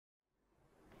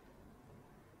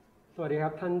สวัสดีค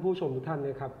รับท่านผู้ชมทุกท่านน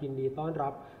ะครับยินดีต้อนรั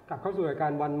บกลับเข้าสู่รายกา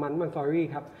รวันมันมันสตอรี่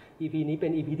ครับ EP นี้เป็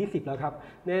น EP ที่10แล้วครับ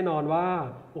แน่นอนว่า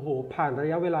โอ้โหผ่านระ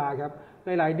ยะเวลาครับ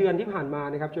หลายๆเดือนที่ผ่านมา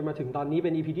นะครับจนมาถึงตอนนี้เป็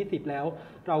น EP ที่10แล้ว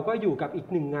เราก็อยู่กับอีก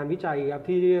หนึ่งงานวิจัยครับ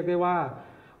ที่เรียกได้ว่า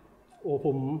โอ้ผ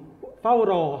มเฝ้า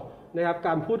รอนะครับก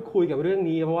ารพูดคุยกับเรื่อง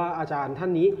นี้เพราะว่าอาจารย์ท่า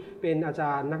นนี้เป็นอาจ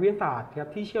ารย์นักวิทยาศาสตร์ครับ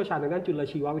ที่เชี่ยวชาญทางด้านจุล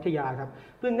ชีววิทยาครับ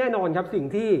ซึ่งแน่นอนครับสิ่ง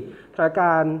ที่สถานก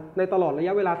ารณ์ในตลอดระย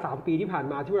ะเวลา3ปีที่ผ่าน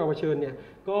มาที่เราเผชิญเนี่ย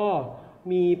ก็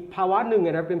มีภาวะหนึ่งน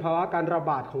ะครับเป็นภาวะการระ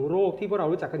บาดของโรคที่พวกเรา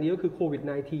รู้จักกันดีก็คือโควิด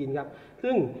 -19 ครับ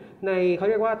ซึ่งในเขา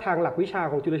เรียกว่าทางหลักวิชา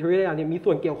ของจุลชีววิทยาเนี่ยมี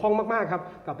ส่วนเกี่ยวข้องมากๆครับ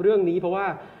กับเรื่องนี้เพราะว่า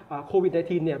โควิด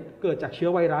 -19 เนี่ยเกิดจากเชื้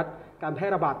อไวรัสการแพร่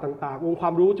ระบาดต่างๆองค์ควา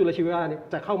มรู้จุลชีววิทยาเนี่ย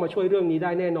จะเข้ามาช่วยเรื่องนี้ไ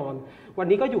ด้แน่นอนวัน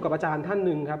นี้ก็อยู่กับอาจารย์ท่านห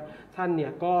นึ่งครับท่านเนี่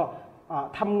ยก็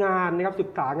ทำงานนะครับศึก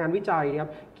ษางานวิจัยครั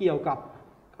บเกี่ยวกับ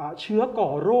เชื้อก่อ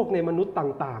โรคในมนุษย์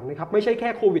ต่างๆนะครับไม่ใช่แค่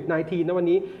โควิด -19 นะวัน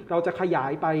นี้เราจะขยา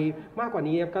ยไปมากกว่า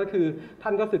นี้ก็คือท่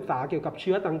านก็ศึกษาเกี่ยวกับเ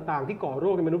ชื้อต่างๆที่ก่อโร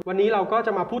คในมนุษย์วันนี้เราก็จ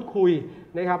ะมาพูดคุย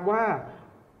นะครับว่า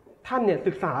ท่านเนี่ย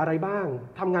ศึกษาอะไรบ้าง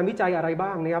ทำงานวิจัยอะไรบ้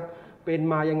างนะครับเป็น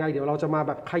มายังไงเดี๋ยวเราจะมาแ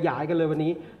บบขยายกันเลยวัน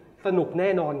นี้สนุกแน่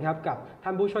นอนครับกับท่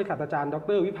านผู้ช่วยศาสตราจารย์ด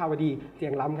ร.วิภาวดีเสีย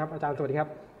งล้ำครับอาจารย์สวัสดีครับ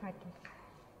สวัสดีค่ะ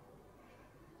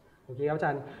โอเคครับอาจ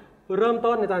ารย์เริ่ม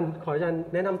ต้นอาจารย์ขออาจารย์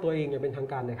แนะนำตัวเองอย่างเป็นทาง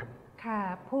การหน่อยครับค่ะ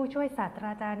ผู้ช่วยศาสตร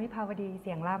าจารย์วิภาวดีเ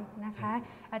สียงล้ำนะคะ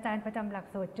อาจารย์ประจำหลัก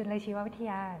สูตรจุลชีววิท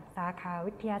ยาสาขา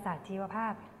วิทยาศาสตร์ชีวภา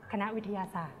พคณะวิทยา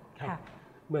ศาสตร์ค่ะ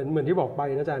เหมือนที่บอกไป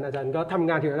นะอาจารย์ก็ทำ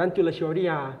งานเกี่ยวกับด้านจุลชีววิท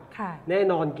ยาแน่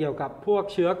นอนเกี่ยวกับพวก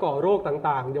เชื้อก่อโรค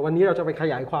ต่างๆเดี๋ยววันนี้เราจะไปข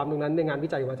ยายความตรงนั้นในงานวิ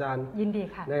จัยของอาจารย์ยินดี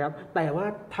ค่ะนะครับแต่ว่า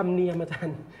ธรรมเนียมอาจาร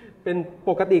ย์เป็น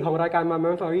ปกติของรายการมาแม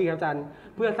นสตอรี่ครับอาจารย์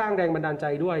เพื่อสร้างแรงบันดาลใจ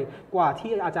ด้วยกว่า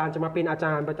ที่อาจารย์จะมาเป็นอาจ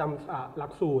ารย์ประจำหลั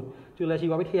กสูตรจุลชี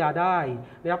ววิทยาได้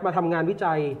นะครับมาทำงานวิ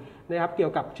จัยนะครับเกี่ย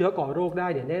วกับเชื้อก่อโรคได้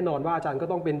เนี่ยแน่นอนว่าอาจารย์ก็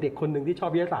ต้องเป็นเด็กคนหนึ่งที่ชอ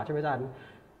บวิทยาศาสตร์ใช่ไหมอาจารย์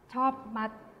ชอบมา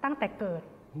ตั้งแต่เกิด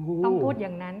ต้องพูดอ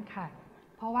ย่างนั้นค่ะ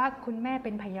เพราะว่าคุณแม่เ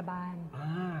ป็นพยาบาล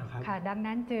ค่ะดัง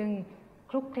นั้นจึง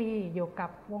คลุกคลีอยู่กับ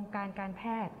วงการการแพ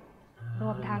ทย์ร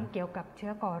วมทั้งเกี่ยวกับเชื้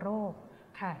อก่อโรค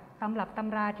ค่ะตำรับต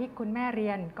ำราที่คุณแม่เรี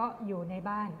ยนก็อยู่ใน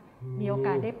บ้านมีโอก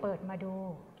าสได้เปิดมาดู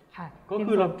ค่ะจึง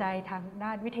สนใจทางด้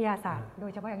านวิทยาศาสตร์โด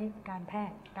ยเฉพาะอย่างยิ่งการแพ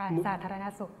ทย์การสาธารณ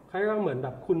สุขคล้ายๆเหมือนแบ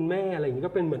บคุณแม่อะไรอย่างนี้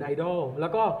ก็เป็นเหมือนไอดอลแล้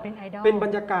วก็เป็นบร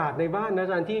รยากาศในบ้านนะอ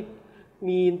าจารย์ที่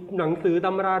มีหนังสือตำ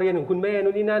ราเรียนของคุณแม่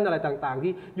นู่นนี่นั่นอะไรต่างๆ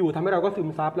ที่อยู่ทำให้เราก็ซึม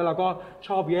ซับแล้วเราก็ช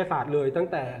อบวิทยาศาสตร์เลยตั้ง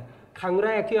แต่ครั้งแร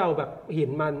กที่เราแบบเห็น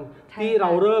มันที่เร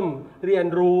าเริ่มเรียน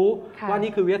รู้ว่า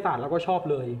นี่คือวิทยาศาสตร์เราก็ชอบ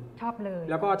เลย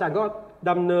แล้วก็อาจารย์ก็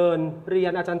ดำเนินเรีย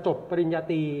นอาจารย์จบปริญญา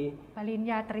ต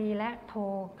รีและโท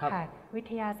ค่ะวิ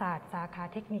ทยาศาสตร์สาขา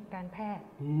เทคนิคการแพทย์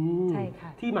ใช่ค่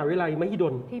ะที่มหาวิทยาลัยมหิด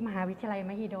ลที่มหาวิทยาลัย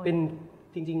มหิดลเป็น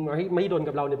จริงๆมหิดล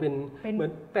กับเราเนี่ยเป็นเหมือ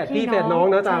นแฝดพี่แฝดน้อง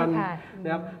นะอาจารย์น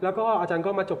ะครับแล้วก็อาจารย์ก็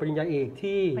มาจบปริญญาเอก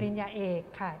ที่ปริญญาเอก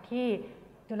ค่ะที่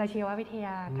จุฬาชีววิทย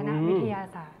าคณะวิทยา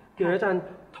ศาสตร์เดี๋ยวอาจารย์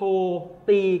โท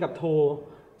ตีกับโท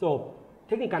จบเ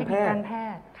ทคนิคการแพท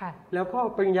ย์ค่ะแล้วก็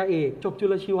ปริญญาเอกจบจุ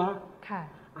ลชีวะค่ะ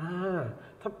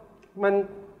มัน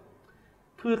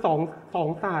คือสอง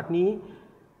ศาสตร์นี้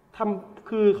ทำ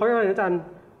คือเขาเรียกว่าอาจารย์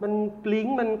มันลิง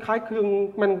ก์มันคล้ายคลึง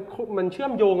มันเชื่อ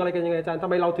มโยงอะไรกันยังไงอาจารย์ทำ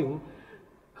ไมเราถึง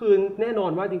คือแน่นอ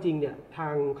นว่าจริงๆเนี่ยทา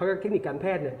งเขาเรียกเทคนิคการแพ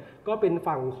ทย์เนี่ยก็เป็น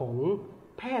ฝั่งของ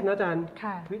แพทย์นะอาจารย์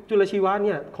จุลชีวะเ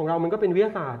นี่ยของเรามันก็เป็นวิทย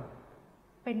าศาสตร์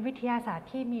เป็นวิทยาศาสตร์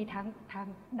ที่มีทั้งทาง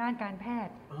ด้านการแพท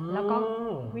ย์แล้วก็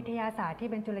วิทยาศาสตร์ที่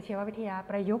เป็นจุลชีววิทยา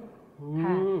ประยุกต์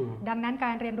ค่ะดังนั้นก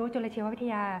ารเรียนรู้จุลชีววิท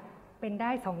ยาเป็นได้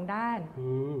2ด้าน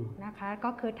นะคะก็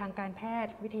คือทางการแพท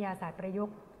ย์วิทยาศาสตร์ประยุก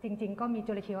ต์จริงๆก็มี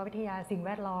จุลชีววิทยาสิ่งแ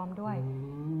วดล้อมด้วย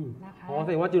นะคะแส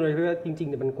ดงว่าจุลชีววิทยาจริงๆ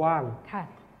เนี่ยมันกว้างค่ะ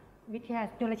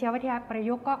จุลชีววิทยาประ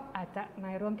ยุกต์ก็อาจจะหม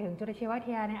ายรวมถึงจุลชีววิท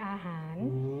ยาในอาหาร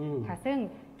ค่ะซึ่ง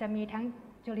จะมีทั้ง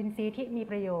จุลินทรีย์ที่มี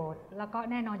ประโยชน์แล้วก็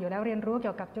แน่นอนอยู่แล้วเรียนรู้เ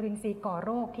กี่ยวกับจุลินทรีย์ก่อโ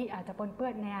รคที่อาจจะปนเปื้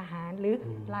อนในอาหารหรือ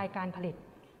รายการผลิต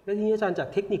แล้วทีนี้อาจารย์จาก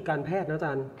เทคนิคการแพทย์นะอาจ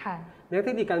ารย์ในเท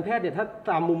คนิคการแพทย์เนี่ยถ้า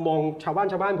ตามมุมมองชาวบ้า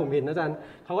นผมเห็นนะอาจารย์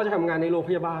เขาก็จะทำงานในโรง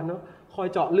พยาบาลเนาะคอย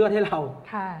เจาะเลือดให้เรา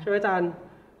ใช่ไหมอาจารย์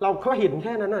เราก็เห็นแ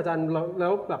ค่นั้นอาจารย์แล้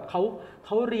วแบบเข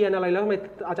าเรียนอะไรแล้วทำไม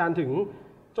อาจารย์ถึง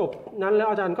จบนั้นแล้ว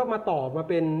อาจารย์ก็มาต่อมา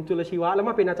เป็นจุลชีวะแล้ว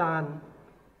มาเป็นอาจารย์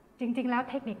จริงๆแล้ว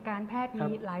เทคนิคการแพทย์มี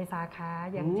หลายสาขา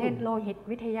อย่างเช่นโลหิต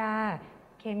วิทยา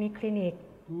เคมีคลินิก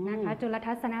นะคะจุล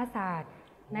ทัศนศาสตร์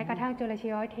แม้กระทั่งจุลชี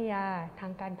ววิทยาทา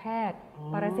งการแพทย์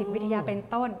ปรสิตวิทยาเป็น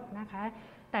ต้นนะคะ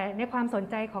แต่ในความสน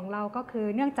ใจของเราก็คือ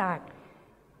เนื่องจาก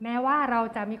แม้ว่าเรา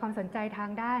จะมีความสนใจทา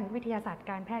งด้านวิทยาศาสตร์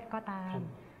การแพทย์ก็ตาม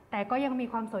แต่ก็ยังมี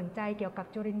ความสนใจเกี่ยวกับ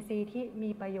จุลินทรีย์ที่มี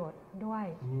ประโยชน์ด้วย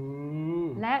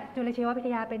และจุลชีววิท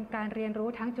ยาเป็นการเรียนรู้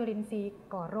ทั้งจุลินทรีย์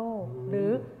ก่อโรคหรือ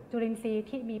จุลินทรีย์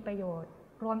ที่มีประโยชน์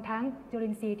รวมทั้งจุลิ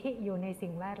นทรีย์ที่อยู่ในสิ่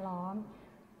งแวดล้อม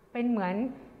เป็นเหมือน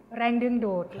แรงดึง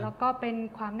ดูดแล้วก็เป็น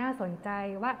ความน่าสนใจ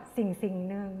ว่าสิ่ง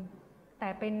หนึ่งแต่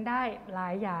เป็นได้หลา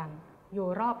ยอย่างอยู่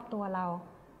รอบตัวเรา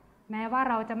แม้ว่า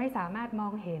เราจะไม่สามารถมอ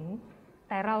งเห็น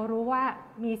แต่เรารู้ว่า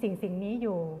มีสิ่งนี้อ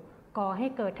ยู่ก่อให้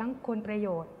เกิดทั้งคุณประโย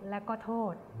ชน์และก็โท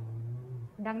ษ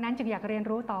ดังนั้นจึงอยากเรียน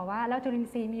รู้ต่อว่าแล้วจุลิน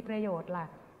ทรีย์มีประโยชน์ล่ะ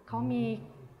เขามี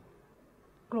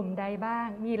กลุ่มใดบ้าง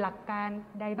มีหลักการ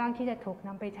ใดบ้างที่จะถูกน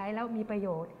ำไปใช้แล้วมีประโย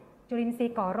ชน์ จุลินทรี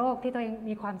ย์ก่อโรคที่ตัวเอง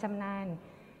มีความชำนาญ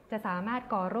จะสามารถ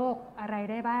ก่อโรคอะไร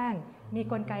ได้บ้างมี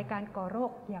กลไกการก่อโร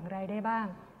คอย่างไรได้บ้าง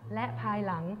และภาย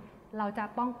หลังเราจะ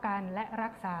ป้องกันและรั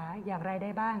กษาอย่างไรได้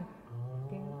บ้าง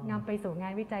นำไปสู่งา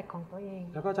นวิจัยของตัวเอง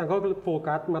แล้วก็อาจารย์ก็โฟ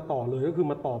กัสมาต่อเลยก็คือ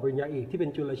มาต่อปริญญาเอกที่เป็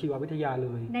นจุลชีววิทยาเล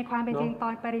ย ในความเป็นจริงตอ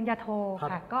นปริญญาโท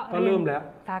ค่ะก็ เริ่มแล้ว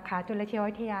สาขาจุลชีว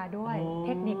วิทยาด้วยเท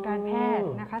คนิคการแพทย์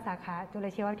นะคะสาขาจุล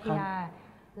ชีววิทยา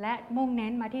และมุ่งเน้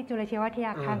นมาที่จุลชีววิทย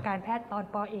าทางการแพทย์ตอน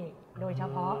ป.เอกโดยเฉ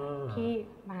พาะที่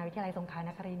มหาวิทยาลัยสงขลาน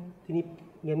ครินทร์ทีนี้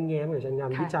แง้มๆกับอาจารย์งา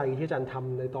นวิจัยที่อาจารย์ท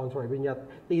ำในตอนสมัยปริญญา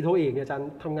ตรีโทเอกเนี่ยอาจารย์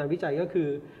ทำงานวิจัยก็คือ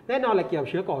แน่นอนแหละเกี่ยวกับ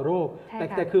เชื้อก่อโรค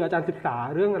แต่คืออาจารย์ศึกษา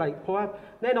เรื่องอะไรเพราะว่า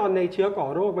แน่นอนในเชื้อก่อ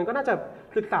โรคมันก็น่าจะ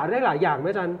ศึกษาได้หลายอย่างไหม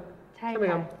อาจารย์ใช่ไหม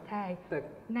ครับใช่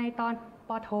ในตอน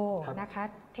ป.โทนะคะ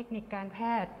เทคนิคการแพ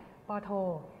ทย์ป.โท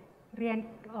เรียน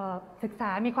ศึกษา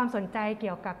มีความสนใจเ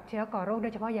กี่ยวกับเชื้อก่อโรคโด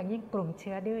ยเฉพาะอย่างยิ่งกลุ่มเ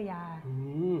ชื้อดื้อยา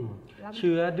เ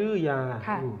ชื้อดื้อยา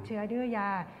ค่ะเชื้อดื้อยา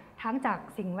ทั้งจาก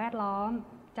สิ่งแวดล้อม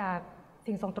จาก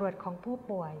สิ่งส่งตรวจของผู้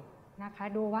ป่วยนะคะ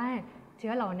ดูว่าเชื้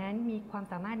อเหล่านั้นมีความ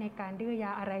สามารถในการดื้อย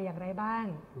าอะไรอย่างไรบ้าง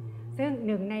ซึ่งห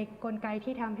นึ่งในกลไก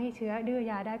ที่ทำให้เชื้อดื้อ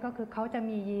ยาได้ก็คือเขาจะ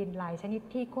มียีนหลายชนิด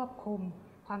ที่ควบคุม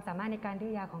ความสามารถในการดื้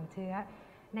อยาของเชื้อ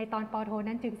ในตอนป.โท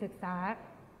นั้นจึงศึกษา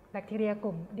แบคทีเรียก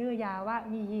ลุ่มดื้อยาว่า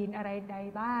มียีนอะไรใด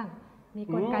บ้างมี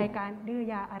กลไกการดื้อ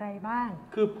ยาอะไรบ้าง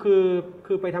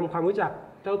คือไปทำความรู้จัก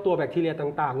เจ้าตัวแบคทีเรีย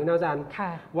ต่างๆนี่นะอาจารย์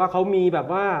ว่าเขามีแบบ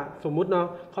ว่าสมมุติเนาะ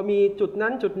เขามีจุดนั้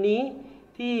นจุดนี้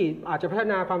ที่อาจจะพัฒ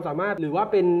นาความสามารถหรือว่า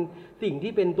เป็นสิ่ง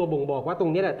ที่เป็นตัวบ่งบอกว่าตร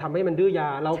งนี้แหละทำให้มันดื้อยา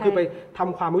เราคือไปท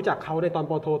ำความรู้จักเขาในตอน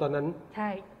ป.โทตอนนั้นใช่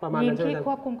ประมาณยีนั้นใช่ไหมที่ค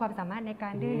วบคุมความสามารถในกา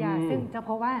รดื้อยาซึ่งจะพ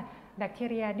บว่าแบคที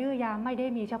เรียดื้อยาไม่ได้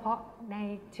มีเฉพาะใน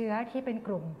เชื้อที่เป็นก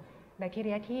ลุ่มแบคทีเ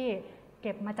รียที่เ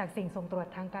ก็บมาจากสิ่งส่งตรวจ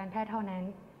ทางการแพทย์เท่านั้น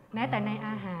แม้แต่ในอ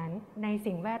าหารใน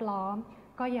สิ่งแวดล้อม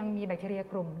ก็ยังมีแบคทีเรีย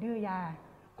กลุ่มดื้อยา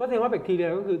ก็แสดงว่าแบคทีเรีย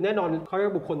ก็คือแน่นอนเขาเรีย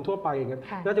กบุคคลทั่วไปอย่างเงี้ย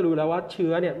น่าจะรู้แล้วว่าเชื้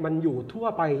อเนี่ยมันอยู่ทั่ว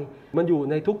ไปมันอยู่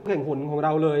ในทุกแห่งหนของเร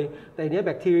าเลยแต่เนี้ยแบ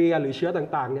คทีเรียหรือเชื้อ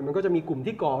ต่างๆเนี่ยมันก็จะมีกลุ่ม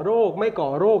ที่ก่อโรคไม่ก่อ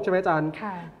โรคใช่ไหมอาจารย์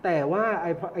แต่ว่า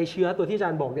ไอเชื้อตัวที่อาจา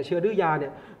รย์บอกเนี่ยเชื้อดื้อยาเนี่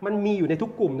ยมันมีอยู่ในทุ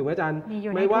กกลุ่มถูกไหมอาจารย์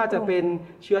ไม่ว่าจะเป็น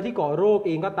เชื้อที่ก่อโรคเ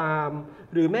องก็ตาม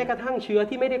หรือแม้กระทั่งเชื้อ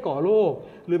ที่ไม่ได้ก่อโรค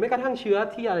หรือแม้กระทั่งเชื้อ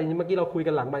ที่อะไรเมื่อกี้เราคุย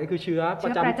กันหลังไปคือเชื้อปร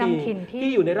ะจำถิ่น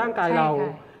ที่อยู่ในร่างกายเรา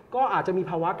ก็อาจจะมี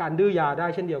ภาวะการดื้อยาได้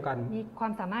เช่นเดียวกันมีควา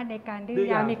มสามารถในการดื้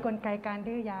อยามีกลไกการ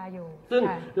ดื้อยาอยู่ซึ่ง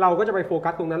เราก็จะไปโฟกั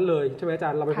สตรงนั้นเลยใช่ไหมอาจา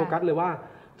รย์เราไปโฟกัสเลยว่า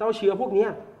เจ้าเชื้อพวกนี้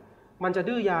มันจะ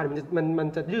ดื้อยามัน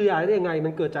จะดื้อยาได้ยังไงมั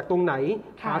นเกิดจากตรงไหน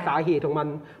หาสาเหตุของมัน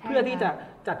เพื่อที่จะ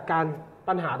จัดการ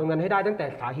ปัญหาตรงนั้นให้ได้ตั้งแต่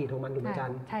สาเหตุของมันถูกไหมอาจา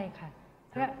รย์ใช่ค่ะ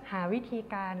เพื่อหาวิธี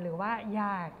การหรือว่าย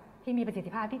าที่มีประสิท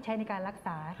ธิภาพที่ใช้ในการรักษ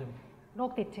าโร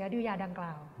คติดเชื้อดื้อยาดังก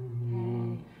ล่าว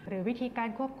หรือวิธีการ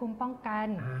ควบคุมป้องกัน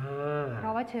เพรา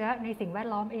ะว่าเชื้อในสิ่งแวด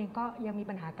ล้อมเองก็ยังมี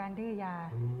ปัญหาการดื้อยา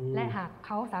และหากเ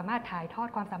ขาสามารถถ่ายทอด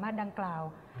ความสามารถดังกล่าว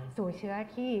สู่เชื้อ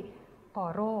ที่ก่อ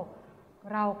โรค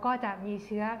เราก็จะมีเ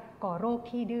ชื้อก่อโรค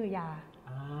ที่ดื้อยา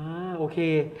โอเค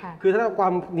คือถ้าควา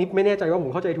มนิดไม่แน่ใจว่าผ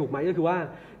มเข้าใจถูกไหมก็คือว่า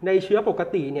ในเชื้อปก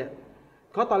ติเนี่ย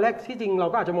เขาตอนแรกที่จริงเรา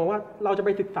ก็อาจจะมองว่าเราจะไป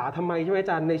ศึกษาทำไมใช่ไหมอา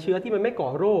จารย์ในเชื้อที่มันไม่ก่อ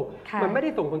โรคมันไม่ได้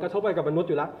ส่งผลกระทบอะไรกับมนุษย์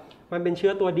อยู่แล้วมันเป็นเชื้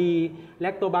อตัวดีแล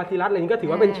คโตบาซิลลัสอะไรนี้ก็ถือ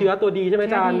ว่าเป็นเชื้อตัวดีใช่ไหมอ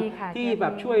าจารย์ที่แบ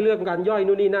บช่วยเรื่องการย่อย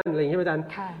นู่นนี่นั่นอะไรอย่างนี้ใช่ไหมอาจารย์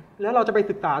แล้วเราจะไป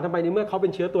ศึกษาทำไมในเมื่อเขาเป็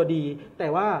นเชื้อตัวดี แต่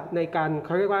ว่าในการเข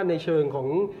าเรียกว่าในเชิงของ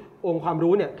องค์ความ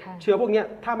รู้เนี่ยเชื้อพวกนี้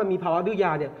ถ้ามันมีภาวะดื้อย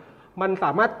าเนี่ยมันส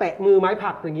ามารถแตะมือไม้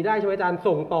ผักอย่างนี้ได้ใช่ไหมอาจารย์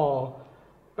ส่งต่อ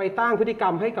ไปสร้างพฤติกร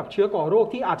รมให้กับเชื้อก่อโรค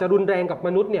ที่อาจจะรุนแรงกับม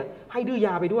นุษย์เนี่ยให้ดื้อย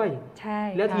าไปด้วยใช่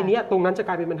แล้วทีนี้ตรงนั้นจะก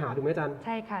ลายเป็นปัญหาถูกไหมอาจารย์ใ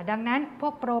ช่ค่ะดังนั้นพว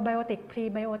กโปรไบโอติกพรี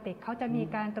ไบโอติกเขาจะมี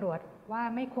การตรวจว่า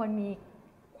ไม่ควรมี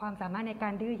ความสามารถในกา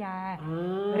รดื้อยา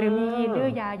หรือมียีนดื้อ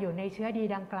ยาอยู่ในเชื้อดี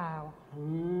ดังกล่าว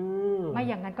ไม่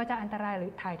อย่างนั้นก็จะอันตรายหรื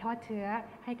อถ่ายทอดเชื้อ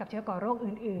ให้กับเชื้อก่อโรค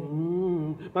อื่น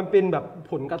ๆมันเป็นแบบ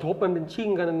ผลกระทบมันเป็นชิ่ง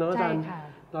กันเนาะอาจารย์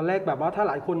ตอนแรกแบบว่าถ้า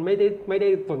หลายคนไม่ได้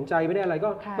สนใจไม่ได้อะไรก็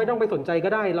ไม่ต้องไปสนใจก็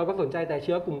ได้เราก็สนใจแต่เ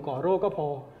ชื้อกลุ่มก่อโรคก็พอ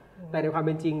แต่ในความเ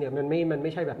ป็นจริงเนี่ยมันไ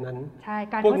ม่ใช่แบบนั้นใช่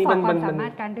การทดสอบความสามาร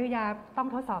ถการดื้อยาต้อง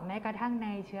ทดสอบแม้กระทั่งใน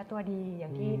เชื้อตัวดีอย่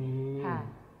างที่ค่ะ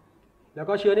แล้ว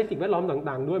ก็เชื้อในสิ่งแวดล้อม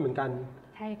ต่างๆด้วยเหมือนกัน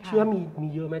เชื้อมี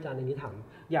เยอะไหมอาจารย์ในนี้ถาม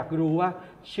อยากรู้ว่า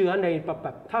เชื้อในแบ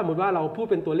บถ้าสมมติว่าเราพูด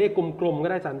เป็นตัวเลขกลมๆก็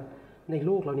ได้อาจารย์ในโ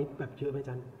ลกเรานี้แบบเยอะไหมอา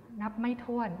จารย์นับไม่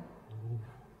ถ้วน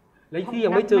แล้วที่ยั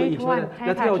งไม่เจออีกใช่ไหม ใช่ แ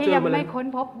ล้ว ค่ะ ที่เรา ที่ เจอ ยัง มาเล ไม่ ย ค้น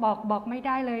พบบอกไม่ไ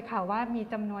ด้เลยค่ะว่ามี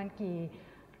จำนวน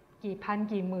กี่พัน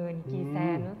กี่หมื่นกี่แส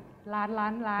นล้า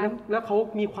นแล้วเขา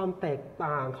มีความแตก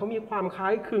ต่างเขามีความคล้า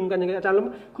ยคลึงกันยังไงอาจารย์แล้ว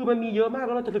คือมันมีเยอะมากแ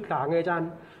ล้วเราจะศึกษาไงอาจารย์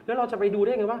แล้วเราจะไปดูไ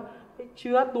ด้ไงว่าเ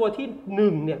ชื้อตัวที่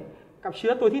1เนี่ยกับเชื้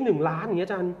อตัวที่1 ล้านอย่างเงี้ย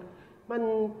อาจารย์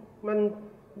มัน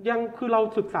ยังคือเรา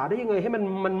ศึกษาได้ยังไงให้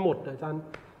มันหมดอาจารย์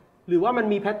หรือว่ามัน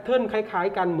มีแพทเทิร์นคล้าย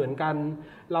ๆกันเหมือนกัน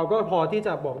เราก็พอที่จ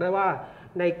ะบอกได้ว่า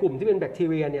ในกลุ่มที่เป็นแบคที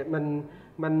เรียเนี่ย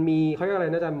มันมีเขาเรียกอะไร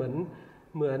นะอาจารย์เห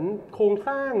มือนโครงส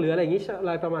ร้างหรืออะไรอย่างนี้อะไ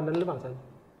รประมาณนั้นหรือเปล่าอาจารย์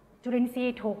จุลินทรี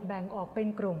ย์ถูกแบ่งออกเป็น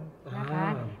กลุ่มนะคะ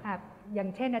อย่าง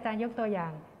เช่นอาจารย์ยกตัวอย่า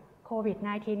งโควิด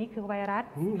 -19 นี่คือไวรัส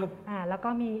แล้วก็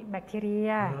มีแบคทีเรี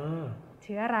ยเ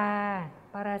ชื้อรา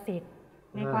ปรสิต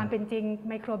ในความเป็นจริง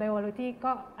ไมโครไบโอโลจี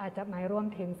ก็อาจจะหมายรวม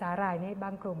ถึงสาหร่ายในบา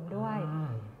งกลุ่มด้วย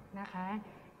นะคะ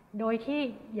โดยที่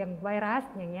อย่างไวรัส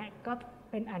อย่างเงี้ยก็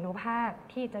เป็นอนุภาค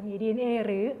ที่จะมี DNA ห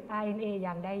รือ RNA อ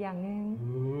ย่างใดอย่างหนึ่ง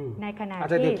ในขณะที่อา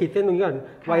จารย์เด็กขีดเส้นตรงนี้ก่อน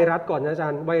ไวรัสก่อนนะอาจา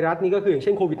รย์ไวรัสนี่ก็คืออย่างเ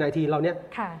ช่นโควิด -19 เราเนี่ย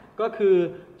ก็คือ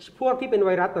พวกที่เป็นไว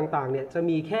รัสต่างๆเนี่ยจะ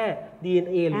มีแค่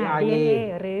DNA หรือ RNA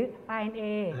หรือ RNA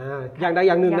อย่างใดอ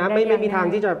ย่างหนึ่งนะไม่มีทาง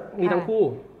ที่จะมีทั้งคู่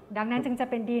ดังนั้นจึงจะ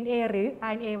เป็น DNA หรือ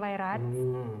RNA ไวรัส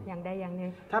อย่างใดอย่างหนึ่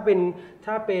งถ้าเ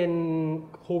ป็น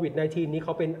โควิด -19 นี้เข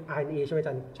าเป็น RNA ใช่ไหมอาจ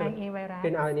ารย์ RNA ไวรัสเ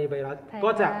ป็น RNA ไวรัส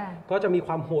ก็จะมีค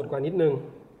วามโหดกว่านิดนึง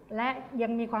และยั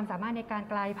งมีความสามารถในการ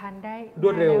กลายพันธุ์ได้ร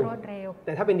วดเร็วแ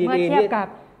ต่ถ้าเป็น DNA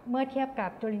เมื่อเทียบกับ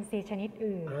จุลินทรีย์ชนิด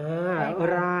อื่น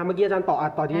เมื่อกี้อาจารย์ต่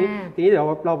อทีนี้เดี๋ยว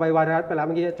เราไปไวรัสไปแล้วเ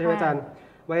มื่อกี้ใช่ไหมอาจารย์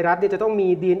ไวรัสเนี่ยจะต้องมี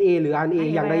DNA หรือ RNA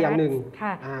อย่างใดอย่างหนึ่ง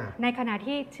ในขณะ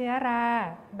ที่เชื้อรา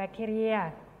แบคทีเรีย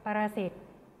ปรสิต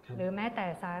หรือแม้แต่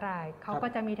สาหร่ายเขาก็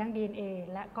จะมีทั้ง DNA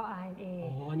และก็ RNA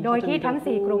โดยที่ทั้ง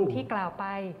4กลุ่มที่กล่าวไป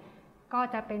ก็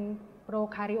จะเป็นโปร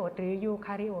คาริโอตหรือยูค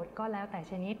าริโอตก็แล้วแต่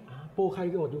ชนิดโปรคา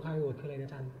ริโอตยูคาริโอตคืออะไรนะอ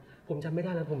าจารย์ผมจำไม่ไ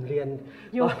ด้แล้วผมเรียน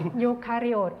ยูคา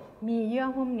ริโอตมีเยื่อ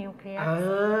หุ้มนิวเคลียส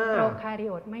โปรคาริโ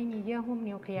อตไม่มีเยื่อหุ้ม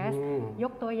นิวเคลียสย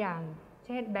กตัวอย่างเ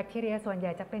ช่นแบคทีเรียส่วนให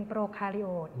ญ่จะเป็นโปรคาริโอ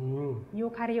ตยู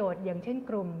คาริโอตอย่างเช่น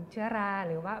กลุ่มเชื้อรา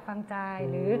หรือว่าฟังไจ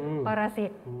หรือปรสิ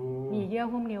ตมีเยื่อ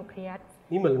หุ้มนิวเคลียส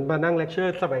นี่เหมือนมานั่งเลคเชอ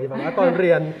ร์สมัยแบบว่าตอนเ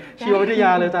รียนชีววิทย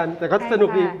าเลยอาจารย์แต่ก็สนุก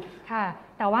ดีค่ะ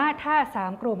แต่ว่าถ้า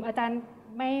3กลุ่มอาจารย์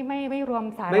ไม่รวม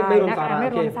สาหร่ายนะคะไม่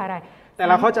รวมสาหร่ายแต่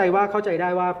เราเข้าใจได้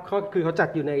ว่าคือเขาจัด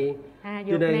อยู่ใน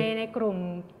กลุ่ม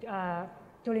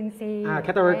จุลินทรีย์แค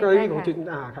ตตาล็อกของ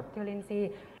จุลินทรีย์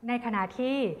ในขณะ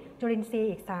ที่จุลินทรีย์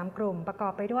อีก3กลุ่มประกอ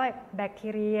บไปด้วยแบคที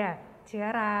เรียเชื้อ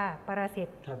ราปรสิต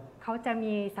เขาจะ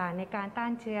มีสารในการต้า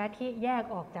นเชื้อที่แยก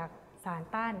ออกจากสาร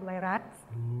ต้านไวรัส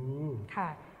ค่ะ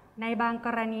ในบางก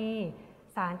รณี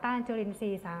สารต้านจุลินทรี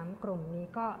ย์3กลุ่มนี้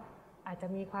ก็อาจจะ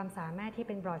มีความสามารถที่เ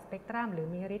ป็น broad spectrum หรือ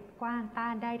มีฤทธิ์กว้างต้า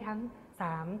นได้ทั้ง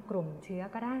3กลุ่มเชื้อ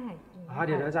ก็ได้เ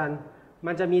ดี๋ยวนะอาจารย์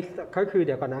มันจะมีก็คือเ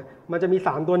ดี๋ยวก่อนนะมันจะมี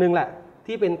3ตัวหนึ่งแหละ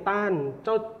ที่เป็นต้าน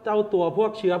เจ้าตัวพว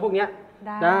กเชื้อพวกเนี้ย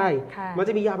ได้มันจ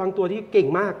ะมียาบางตัวที่เก่ง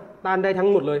มากต้านได้ทั้ง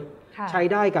หมดเลยใช้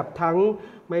ได้กับทั้ง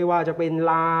ไม่ว่าจะเป็น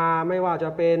ไม่ว่าจะ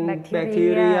เป็นแบคที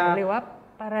เรียหรือว่า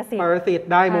ปรสิต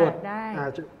ได้หมด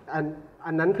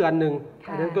อันนั้นคืออันหนึ่ง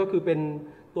อันนั้นก็คือเป็น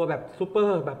ตัวแบบซูเปอ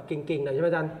ร์แบบเก่งๆหน่อยใช่ไหม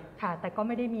อาจารย์ค่ะแต่ก็ไ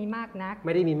ม่ได้มีมากนักไ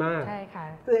ม่ได้มีมากใช่ค่ะ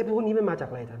พวกนี้มันมาจาก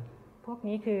อะไรอาจารย์พวก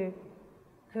นี้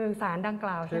คือสารดังก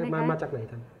ล่าวใช่ไหมคะมาจากไหนอ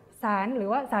าจารย์สารหรือ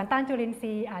ว่าสารต้านจุลินท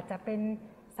รีย์อาจจะเป็น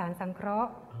สารสังเคราะห์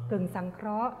กึ่งสังเคร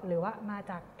าะห์หรือว่ามา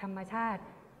จากธรรมชาติ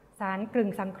สารกึ่ง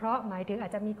สังเคราะห์หมายถึงอา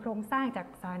จจะมีโครงสร้างจาก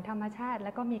สารธรรมชาติแ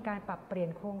ล้วก็มีการปรับเปลี่ยน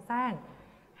โครงสร้าง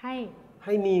ใ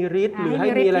ห้มีฤทธิ์หรือให้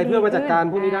มีอะไรเพื่อมาจัดการ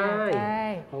พวกนี้ได้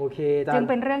โอเคจึง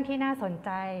เป็นเรื่องที่น่าสนใ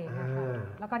จนะคะ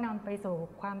แล้วก็นำไปสู่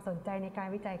ความสนใจในการ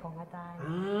วิจัยของอาจารย์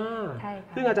ใช่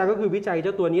ค่ะซึ่งอาจารย์ก็คือวิจัยเ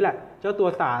จ้าตัวนี้แหละเจ้าตัว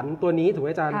สารตัวนี้ถูกไหม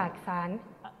อาจารย์สาร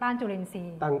ต้านจุลินทรี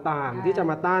ย์ต่างๆที่จะ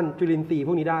มาต้านจุลินทรีย์พ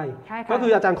วกนี้ได้ก็คื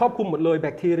ออาจารย์ครอบคลุมหมดเลยแบ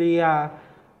คทีเรีย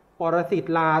ปรสิต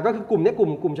ราก็คือกลุ่มนี้ก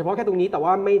ลุ่มเฉพาะแค่ตรงนี้แต่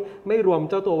ว่าไม่รวม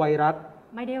เจ้าตัวไวรัส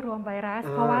ไม่ได้รวมไวรัส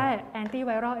เพราะว่าแอนตี้ไ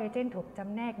วรัลเอเจนต์ถูกจ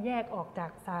ำแนกแยกออกจา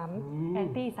ก3แอน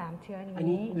ตี้3เชื้อนี้อัน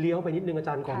นี้เลี้ยวไปนิดนึงอาจ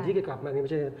ารย์ก่อนที่จะกลับมาเนี่ยไ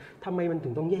ม่ใช่ทำไมมันถึ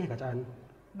งต้องแยกอาจารย์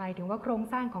หมายถึงว่าโครง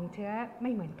สร้างของเชื้อไ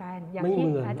ม่เหมือนกันอย่างที่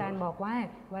อาจารย์บอกว่า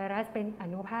ไวรัสเป็นอ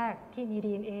นุภาคที่มี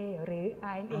DNA หรือ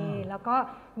RNA แล้วก็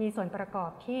มีส่วนประกอ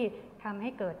บที่ทำให้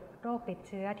เกิดโรคติดเ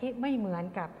ชื้อที่ไม่เหมือน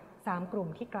กับ3กลุ่ม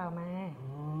ที่กล่าวมา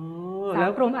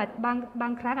3กลุ่มบา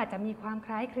งครั้งอาจจะมีความค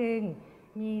ล้ายคลึง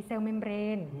มีเซลล์เมมเบร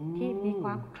นที่มีคว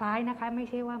ามคล้ายนะคะไม่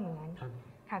ใช่ว่าเหมือน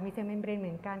ค่ะมีเซลล์เมมเบรนเห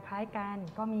มือนกันคล้ายกัน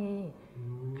ก็มี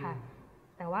ค่ะ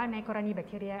แต่ว่าในกรณีแบค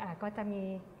ทีเรียก็จะมี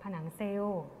ผนังเซล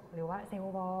ล์หรือว่าเซล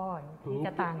ล์วอลที่จ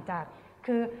ะต่างจาก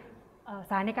คือ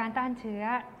สารในการต้านเชื้อ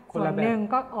คน ส่ว ละ น แบบ หนึ่ง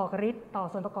ก็ออกฤทธิ์ต่อ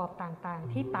ส่วนประกอบต่าง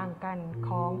ๆ ที่ต่างกันข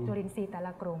องจุลินทรีย์แต่ล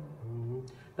ะกลุ่ม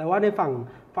แต่ว่าใน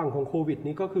ฝั่งของโควิด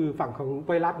นี้ก็คือฝั่งของไ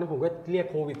วรัสนะผมก็เรียก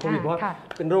โควิดเพราะ ค่ะ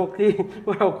เป็นโรคที่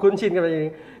เราคุ้นชินกันไปเอง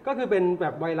ก็คือเป็นแบ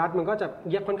บไวรัสมันก็จะ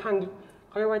แยกค่อนข้าง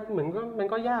เขาเรียกว่าเหมือนก็มัน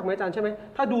ก็ยากไหมอาจารย์ใช่ไหม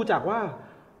ถ้าดูจากว่า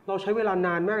เราใช้เวลาน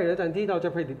านมากเลยนะอาจารย์ที่เราจะ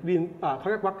ผลิตเขา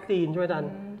เรียกวัคซีนใช่ไหมอาจาร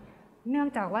ย์ เนื่อง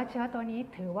จากว่าเชื้อตัวนี้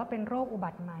ถือว่าเป็นโรคอุ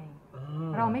บัติใหม่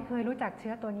เราไม่เคยรู้จักเ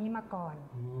ชื้อตัวนี้มาก่อน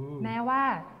แม้ว่า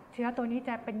เชื้อตัวนี้จ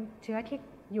ะเป็นเชื้อที่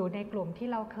อยู่ในกลุ่มที่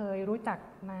เราเคยรู้จัก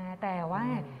มา แต่ว่า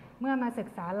เมื่อมาศึก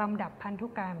ษาลำดับพันธุ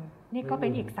กรรม นี่ก็เป็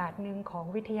นอีกศาสตร์หนึ่งของ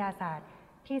วิทยาศาสตร์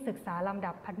ที่ศึกษาลำ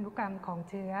ดับพันธุกรรมของ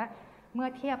เชื้อ เมื่อ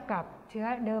เทียบกับเชื้อ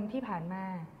เดิมที่ผ่านมา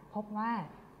พบว่า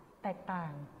แตกต่า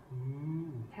ง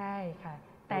ใช่ค่ะ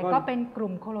แต่ก็เป็นก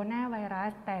ลุ่มโคโรนาไวรั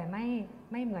สแต่ไ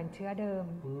ม่เหมือนเชื้อเดิม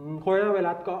โคโรนาไว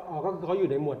รัสก็คือเขาอยู่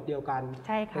ในหมวดเดียวกัน ใ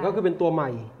ช่ค่ะ แต่ก็คือเป็นตัวใหม่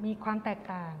มีความแตก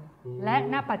ต่าง และ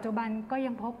ณปัจจุบันก็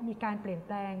ยังพบมีการเปลี่ยนแ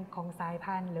ปลงของสาย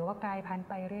พันธุ์ หรือว่ากลายพันธุ์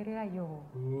ไปเรื่อยๆอยู่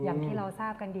อย่างที่เราทรา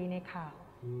บกันดีในข่าว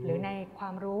หรือในควา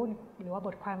มรู้หรือว่าบ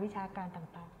ทความวิชาการ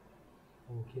ต่าง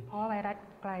ๆ เพราะว่าไวรัส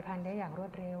กลายพันธุ์ได้อย่างรว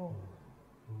ดเร็ว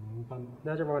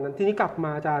น่าจะประมาณนั้นทีนี้กลับม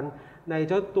าอาจารย์ใน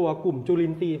เจ้าตัวกลุ่มจุลิ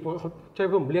นทรีย์เขาใช่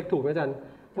ผมเรียกถูกไหมอาจารย์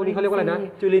พวกนี้เขาเรียกว่าอะไรนะ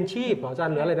จุลินชีพเหรออาจาร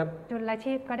ย์หรืออะไรนะ จุล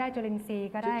ชีพก็ได้จุลินทรีย์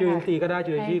ก็ได้ จุลินทรีย์ ค่ะ ก็ได้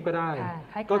จุลินชีพก็ได้ ค่ะ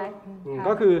คล้ายๆ ก็ ค่ะ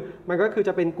ก็คือมันก็คือจ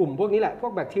ะเป็นกลุ่มพวกนี้แหละพว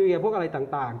กแบคทีเรียพวกอะไร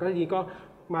ต่างๆ ก็ทีนี้ก็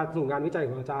มาสู่งานวิจัยข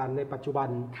องอาจารย์ในปัจจุบัน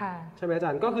ค่ะ ใช่ไหมอาจ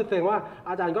ารย์ก็คือแสดงว่า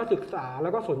อาจารย์ก็ศึกษาแล้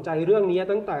วก็สนใจเรื่องนี้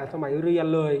ตั้งแต่สมัยเรียน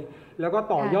เลย แล้วก็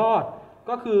ต่อยอด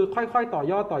ก็คือค่อยๆต่อ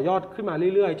ยอดขึ้นมา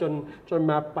เรื่อยๆ จน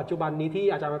มาปัจจุบันนี้ที่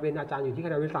อาจารย์มาเป็นอาจารย์อยู่ที่ค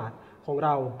ณะวิทยาศาสตร์ของเร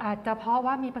า อาจจะเพราะ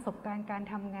ว่ามีประสบการณ์การ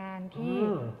ทำงานที่ อ่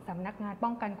า สำนักงานป้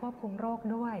องกันควบคุมโรค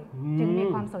ด้วย อืม จึงมี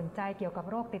ความสนใจเกี่ยวกับ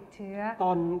โรคติดเชื้อ ต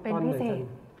อน เป็น ตอน พิ ไหน เศ อาจา ษ รย์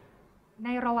ใน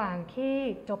ระหว่างที่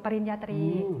จบปริญญาตรี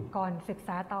อืม ก่อนศึกษ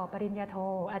าต่อปริญญาโท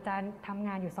อาจารย์ทำง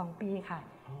านอยู่ 2 ปีค่ะ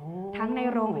อ๋อ ทั้งใน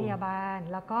โรงพยาบาล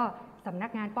แล้วก็สำนั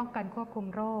กงานป้องกันควบคุม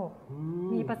โรค อื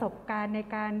มีประสบการณ์ใน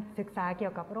การศึกษาเกี่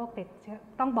ยวกับโรคติดเชื้อ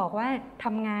ต้องบอกว่าท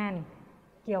ำงาน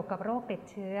เกี่ยวกับโรคติด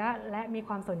เชื้อ และมีค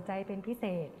วามสนใจเป็นพิเศ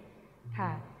ษค่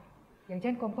ะ อย่างเ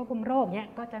ช่นกรมควบคุมโรคเนี่ย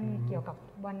ก็จะมีเกี่ยวกับ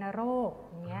วัณโรค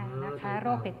อย่างเงี้ยนะคะ โร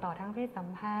คติดต่อทางเพศสัม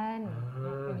พันธ์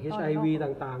เป็นต้น HIV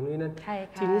ต่างๆนี่นั่น ใช่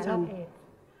ค่ะ ทีนี้อา โร จาร ค ย์ เอดส์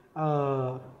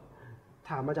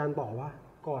ถามอาจารย์ต่อว่า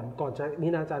ก่อนจะ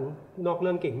นี่นะอาจารย์นอกเ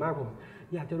รื่องเก่งมากผม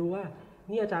อยากจะรู้ว่า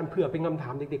นี่อาจารย์เผื่อเป็นคำถา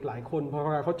มเด็กๆหลายคนพอ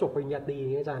เขาจบปริญญาตรีอย่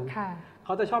างนี้อาจารย์ ค่ะ เข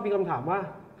าจะชอบมีคำถามว่า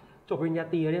จบปริญญา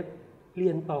ตรีแล้วเนี่ยเรี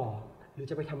ยนต่อหรือ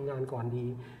จะไปทำงานก่อนดี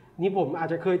นี่ผมอาจ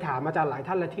จะเคยถามอาจารย์หลาย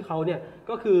ท่านแล้วที่เขาเนี่ย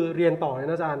ก็คือเรียนต่อเลย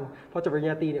นะอาจารย์พอจบปริญ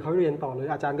ญาตรีเนี่ยเขาเรียนต่อเลย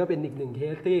อาจารย์ก็เป็นอีกหนึ่งเค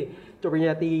สที่จบปริญญ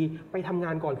าตรีไปทำง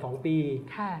านก่อน2 ปี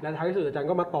ค่ะ และท้ายที่สุดอาจารย์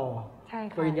ก็มาต่อ ใช่ ป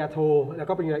ค่ะ ริญญาโทแล้ว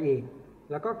ก็ปริญญาเอก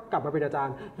แล้วก็กลับมาเป็นอาจาร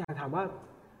ย์ อยากถามว่า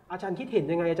อาจารย์คิดเห็น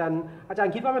ยังไงอาจาร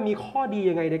ย์คิดว่ามันมีข้อดี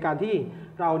ยังไงในการที่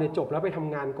เราเนี่ยจบแล้วไปท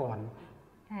ำงานก่อน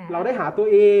เราได้หาตัว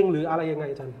เองหรืออะไรยังไง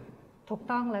อาจารย์ ถูก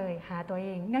ต้องเลยหาตัวเอ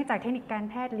ง เนื่องจากเทคนิคการ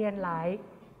แพทย์เรียนหลาย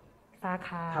สาข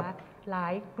า ครับ หลา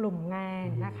ยกลุ่มงาน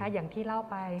นะคะ อย่างที่เล่า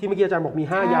ไป ที่เมื่อกี้อาจารย์บอกมี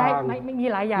5อย่าง ใช่ไม่มี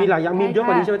หลายอย่าง มีหลายอย่างมีเยอะก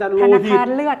ว่านี้ใช่ไหมอาจารย์ ธ โล นา หิต คาร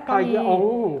เลือดก็มี อ๋อ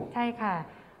ใช่ค่ะ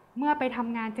เมื่อไปท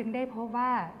ำงานจึงได้พบว่า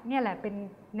เนี่ยแหละเป็น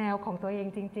แนวของตัวเอง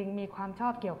จริง ๆ มีความชอ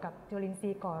บเกี่ยวกับจุลินทรี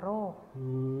ย์ก่อโรค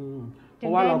เพรา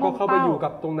ะว่าเราก็เข้าไปอยู่กั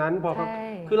บตรงนั้นพอ ใช่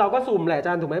คือเราก็สุ่มแหละอาจ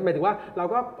ารย์ถูกไหมหมายถึงว่าเรา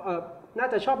ก็น่า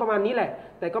จะชอบประมาณนี้แหละ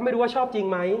แต่ก็ไม่รู้ว่าชอบจริง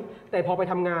ไหมแต่พอไป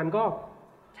ทำงานก็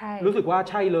ใช่ รู้สึกว่า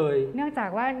ใช่เลย เนื่องจาก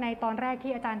ว่าในตอนแรก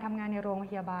ที่อาจารย์ทำงานในโรงพ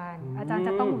ยาบาล อาจารย์จ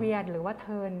ะต้องเวียนหรือว่าเ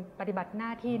ทิร์นปฏิบัติหน้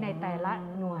าที่ในแต่ละ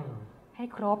หน่วยให้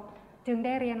ครบ จึงไ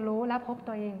ด้เรียนรู้และพบ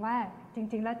ตัวเองว่าจ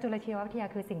ริง ๆ แล้วจุลชีววิทยา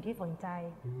คือสิ่งที่สนใจ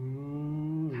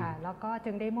ค่ะ แล้วก็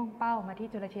จึงได้มุ่งเป้ามาที่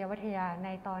จุลชีววิทยาใน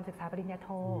ตอนศึกษาปริญญาโท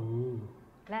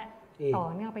และต่อ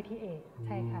เนื่องไปที่เอกใ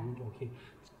ช่ค่ะ โอเค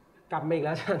กลับมาอีกแ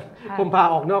ล้วอาจารย์ ค่ะ ผมพา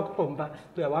ออกนอกผม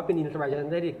เผื่อว่าเป็นอินสปิเรชัน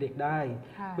ได้เด็กๆได้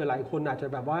ค่ะ เผื่อหลายคนอาจจะ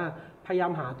แบบว่าพยายา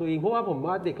มหาตัวเองเพราะว่าผม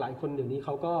ว่าเด็กหลายคนเดี๋ยวนี้เข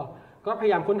าก็พย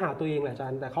ายามค้นหาตัวเองแหละอาจา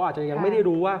รย์แต่เขาอาจจะยังไม่ได้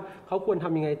รู้ว่าเขาควรท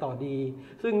ำยังไงต่อดี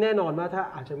ซึ่งแน่นอนว่าถ้า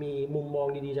อาจจะมีมุมมอง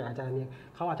ดีๆจากอาจารย์เนี่ย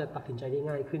เขาอาจจะตัดสินใจได้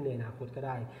ง่ายขึ้นในอนาคตก็ไ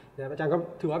ด้นะอาจารย์ก็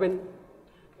ถือว่าเป็น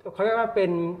เขาเรียกว่าเป็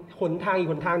นหนทางอีก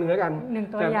หนทางหนึ่งแล้วกัน หนึ่ง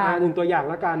ตัวอย่าง หนึ่งตัวอย่าง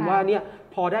แล้วกัน ค่ะ ว่าเนี่ย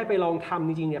พอได้ไปลองทำ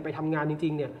จริงๆเนี่ยไปทำงานจริ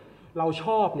งๆเนี่ยเราช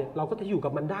อบเนี่ยเราก็จะอยู่กั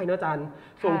บมันได้นะอาจารย์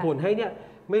ส่งผลให้เนี่ย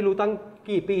ไม่รู้ตั้ง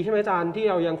กี่ปีใช่ไหมอาจารย์ที่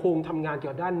เรายังคงทำงานเกี่ย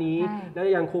วกับด้านนี้ ใช่ และ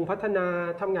ยังคงพัฒนา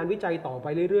ทำงานวิจัยต่อไป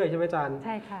เรื่อยๆใช่ไหมอาจารย์ ใ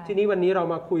ช่ค่ะ ทีนี้วันนี้เรา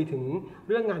มาคุยถึง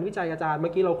เรื่องงานวิจัยอาจารย์เมื่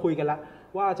อกี้เราคุยกันละ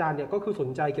ว่าอาจารย์เนี่ยก็คือสน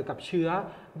ใจเกี่ยวกับเชื้อ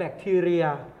แบคทีเรีย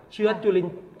เชื้อจุลิน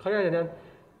เขาเรียกอะไรนะ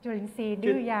จุลินทรีย์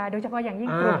ดื้อยา โดยเฉพาะอย่างยิ่ง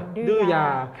ก ดื้ ลุ่มดื้อยา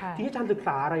ค่ะ ทีนี้อาจารย์ศึกษ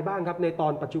าอะไรบ้างครับในตอ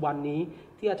นปัจจุบันนี้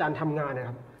ที่อาจารย์ทำงานนะค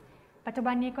รับ ปัจจุ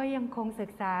บันนี้ก็ยังคงศึ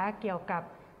กษาเกี่ยวกับ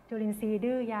จุลินทรีย์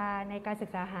ดื้อยาในการศึ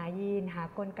กษาหายีนหา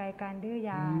กลไกการดื้อ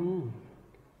ยา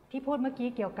ที่พูดเมื่อกี้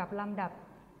เกี่ยวกับลำดับ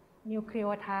นิวคลีโอ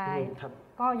ไทด์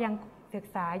ก็ยังศึก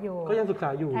ษาอยู่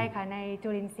ใช่ค่ะในจุ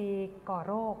ลินทรีย์ก่อ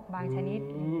โรคบางชนิด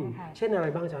นะคะเช่นอะไร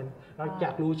บ้างอาจารย์เราอย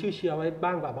ากรู้ชื่อเชื้อไว้บ้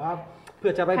างแบบว่าเพื่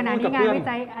อจะไปพูดกับเพื่อนขณะนี้งานวิ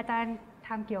จัยอาจารย์ท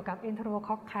ำเกี่ยวกับ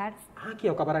Enterococcus เ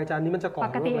กี่ยวกับอะไรอาจารย์นี้มันจะก่อป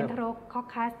กติ โรค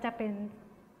Enterococcus จะเป็น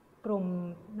กลุ่ม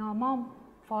normal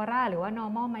flora หรือว่า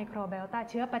normal microbiota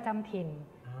เชื้อประจำถิ่น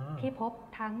ที่พบ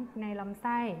ทั้งในลำไ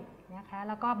ส้นะคะแ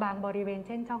ล้วก็บางบริเวณเ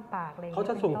ช่นช่องปากอะไรเขา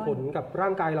จะส่งผลกับร่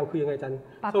างกายเราคือยังไงอาจารย์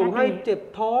ส่งให้เจ็บ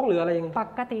ท้องหรืออะไรยังไงป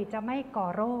กติจะไม่ก่อ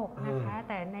โรคนะคะ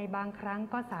แต่ในบางครั้ง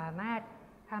ก็สามารถ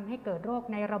ทำให้เกิดโรค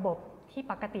ในระบบที่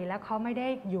ปกติแล้วเขาไม่ได้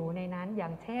อยู่ในนั้นอย่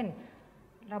างเช่น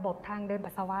ระบบทางเดิน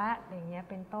ปัสสาวะอย่างเงี้ย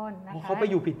เป็นต้นนะคะเขาไป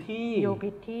อยู่ผิดที่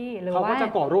หรือว่าเขาก็จะ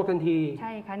ก่อโรคทันทีใ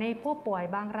ช่ค่ะในผู้ป่วย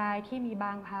บางรายที่มีบ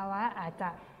างภาวะอาจจะ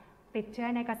ติดเชื้อ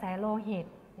ในกระแสโลหิต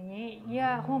อย่างนี้เยื่อ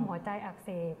หุ้มหัวใจอักเส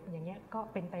บอย่างเงี้ยก็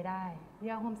เป็นไปได้เ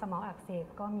ยื่อหุ้มสมองอักเสบ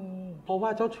ก็มีเพราะว่า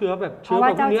เจ้าเชื้อแบบเพราะว่า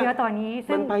เจ้าเชื้อตัวนี้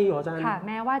ซึ่งไปอยู่อาจารย์ค่ะแ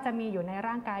ม้ว่าจะมีอยู่ใน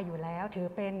ร่างกายอยู่แล้วถือ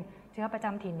เป็นเชื้อประจ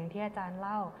ำถิ่นอย่างที่อาจารย์เ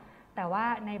ล่าแต่ว่า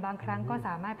ในบางครั้งก็ส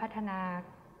ามารถพัฒนา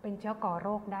เป็นเชื้อก่อโร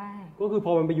คได้ก็คือพ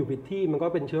อมันไปอยู่ผิดที่มันก็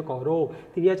เป็นเชื้อก่อโรค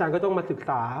ทีนี้อาจารย์ก็ต้องมาศึก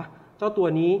ษาเจ้าตัว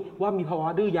นี้ว่ามีภาวะ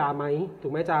ดื้อยาไหมถู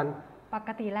กไหมอาจารย์ปก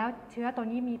ติแล้วเชื้อตัว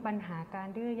นี้มีปัญหาการ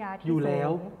ดื้อยาที่อยู่แล้ว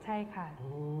ใช่ค่ะ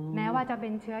แม้ว่าจะเป็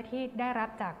นเชื้อที่ได้รับ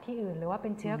จากที่อื่นหรือว่าเป็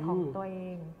นเชื้อของตัวเอ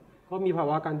งก็มีภา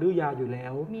วะการดื้อยาอยู่แล้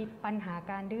วมีปัญหา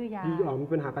การดื้อยามี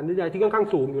ปัญหาการดื้อยาที่ค่อนข้าง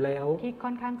สูงอยู่แล้วที่ค่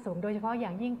อนข้างสูงโดยเฉพาะอย่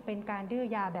างยิ่งเป็นการดื้อ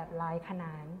ยาแบบหลายขน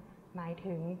าดหมาย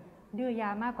ถึงดื้อยา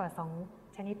มากกว่า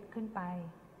2ชนิดขึ้นไป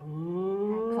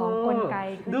2กลไก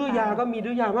ดื้อยาก็มี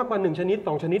ดื้อยามากกว่า1ชนิด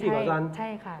2ชนิดอีกอาจารย์ใช่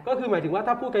ค่ะก็คือหมายถึงว่า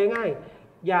ถ้าพูดง่าย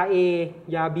ๆยา A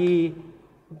ยา B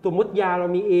สมมติยาเรา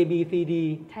มี A B C D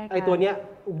ไอตัวเนี้ย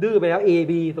ดื้อไปแล้ว A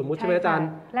B สมมุติใช่ไหมอาจารย์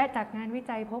และจากงานวิ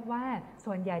จัยพบว่า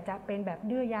ส่วนใหญ่จะเป็นแบบ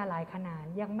ดื้อยาหลายขนาด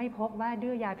ยังไม่พบว่า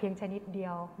ดื้อยาเพียงชนิดเดี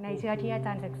ยวในเชื้อที่อาจ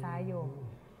ารย์ศึกษาอยู่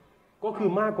ก็คือ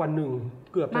มากกว่า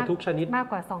1เกือบจะทุกชนิดมาก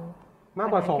กว่า2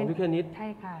ทุกชนิดใช่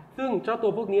ค่ะซึ่งเจ้าตั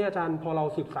วพวกนี้อาจารย์พอเรา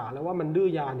ศึกษาแล้วว่ามันดื้อ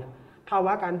ยาเนี่ยภาว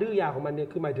ะการดื้อยาของมันเนี่ย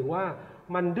คือหมายถึงว่า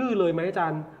มันดื้อเลยไหมอาจา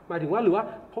รย์หมายถึงว่าหรือว่า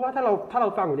เพราะว่าถ้าเรา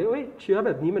ฟังอย่างนี้เชื้อแ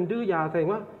บบนี้มันดื้อยาแสดง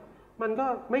ว่ามันก็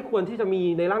ไม่ควรที่จะมี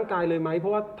ในร่างกายเลยไหมเพรา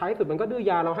ะว่าท้ายสุดมันก็ดื้อ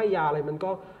ยาเราให้ยาอะไรมัน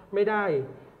ก็ไม่ได้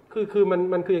คือ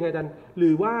มันคือยังไงอาจารย์หรื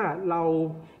อว่าเรา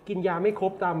กินยาไม่คร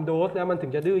บตามโดสแล้วมันถึ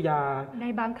งจะดื้อยาใน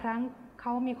บางครั้งเข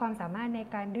ามีความสามารถใน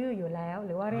การดื้ออยู่แล้วห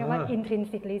รือว่าเรียกว่า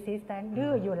intrinsic resistance ดื้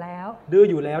ออยู่แล้ว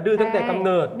ดื้อตั้งแต่กำเ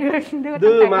นิด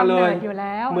ดื้อมาเลยอยู่แ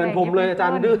ล้วเหมือนผมเลยอาจาร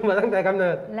ย์ดื้อมาตั้งแต่กำเ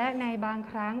นิดและในบาง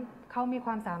ครั้งเขามีค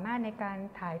วามสามารถในการ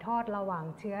ถ่ายทอดระหว่าง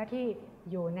เชื้อที่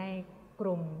อยู่ในก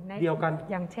ลุ่มเดียวกัน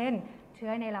อย่างเช่นเชื้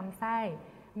อในลำไส้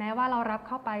แม้ว่าเรารับเ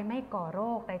ข้าไปไม่ก่อโร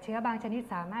คแต่เชื้อบางชนิด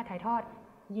สามารถถ่ายทอด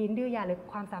ยีนดื้อยาหรือ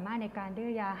ความสามารถในการดื้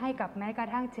อยาให้กับแม้กระ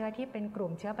ทั่งเชื้อที่เป็นกลุ่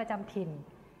มเชื้อประจำถิ่น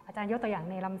อาจารย์ยกตัวอย่าง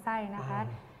ในลำไส้นะคะ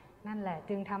นั่นแหละ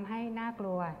จึงทำให้น่าก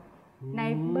ลัวใน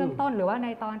เบื้องต้นหรือว่าใน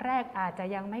ตอนแรกอาจจะ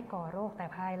ยังไม่ก่อโรคแต่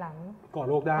ภายหลังก่อ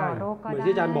โรคได้เหมือน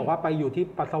ที่อาจารย์บอกว่าไปอยู่ที่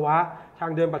ปัสสาวะทา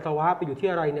งเดินปัสสาวะไปอยู่ที่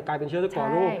อะไรเนี่ยกลายเป็นเชื้อที่ก่อ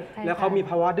โรคแล้วเขามี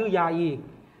ภาวะดื้อยาอีก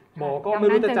หมอก็ไม่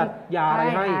รู้จะจัดยาอะไร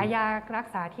ให้หายารัก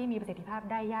ษาที่มีประสิทธิภาพ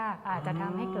ได้ยากอาจจะท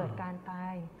ำให้เกิดการตา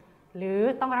ยหรือ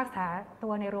ต้องรักษาตั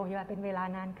วในโรงพยาบาลเป็นเวลา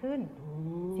นานขึ้น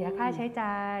เสียค่าใช้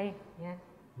จ่ายเนี่ย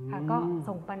ค่ะก็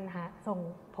ส่ง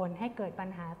ผลให้เกิดปัญ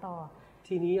หาต่อ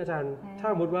ทีนี้อาจารย์ถ้า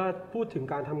สมมติว่าพูดถึง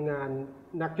การทำงาน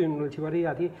นักจุลชีววิทย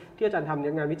าที่อาจารย์ทำ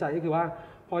งานวิจัยก็คือว่า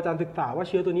พออาจารย์ศึกษาว่าเ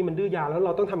ชื้อตัวนี้มันดื้อยาแล้วเร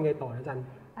าต้องทำไงต่ออาจารย์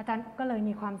ก็เลย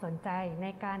มีความสนใจใน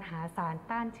การหาสาร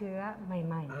ต้านเชื้อใ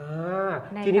หม่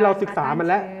ๆทีนี้เราศึกษามัน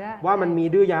แล้วว่ามันมี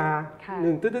ดื้อยา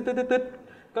1ตึ๊ด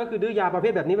ก็คือดื้อยาประเภ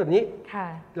ทแบบนี้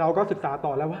เราก็ศึกษาต่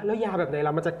อแล้วว่าแล้วยาแบบไหนเร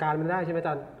ามาจัดการมันได้ใช่ไหมอาจ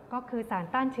ารย์ก็คือสาร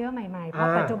ต้านเชื้อใหม่ๆเพราะ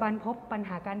ปัจจุบันพบปัญห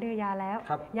าการดื้อยาแล้ว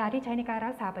ยาที่ใช้ในการ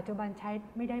รักษาปัจจุบันใช้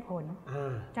ไม่ได้ผล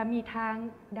จะมีทาง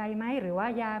ใดไหมหรือว่า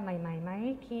ยาใหม่ๆไหม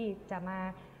ที่จะมา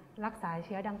รักษาเ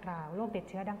ชื้อดังกล่าวโรคติด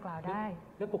เชื้อดังกล่าวได้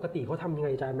แล้วปกติเขาทำยังไง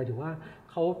อาจารย์หมายถึงว่า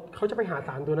เขาจะไปหาส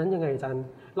ารตัวนั้นยังไงอาจารย์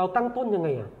เราตั้งต้นยังไง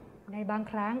ในบาง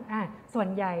ครั้งส่วน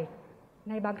ใหญ่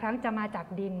ในบางครั้งจะมาจาก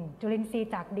ดินจุลินทรีย์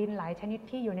จากดินหลายชนิด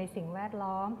ที่อยู่ในสิ่งแวด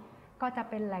ล้อมก็จะ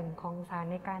เป็นแหล่งของสาร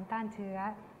ในการต้านเชื้อ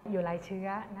อยู่หลายเชื้อ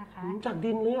นะคะจาก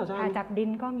ดินเลยอาจารย์จากดิน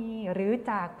ก็มีหรือ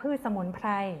จากพืชสมุนไพร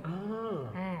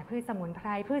พืชสมุนไพร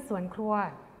พืชสวนครัว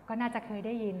ก็น่าจะเคยไ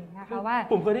ด้ยินนะคะว่า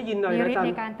ผมเคยได้ยินอะไรมีฤทธิ์ใ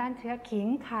นการต้านเชื้อขิง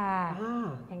ข่า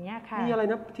อย่างเงี้ยค่ะมีอะไร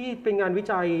นะที่เป็นงานวิ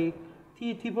จัย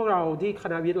ที่พวกเราที่ค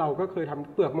ณะวิทย์เราก็เคยท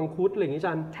ำเปลือกมังคุดอะไรอย่างนี้อาจ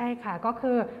ารย์ใช่ค่ะก็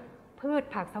คือพืช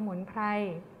ผักสมุนไพร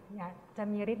จะ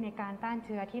มีฤทธิ์ในการต้านเ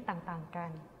ชื้อที่ต่างๆกัน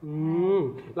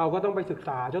เราก็ต้องไปศึกษ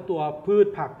าเจ้าตัวพืช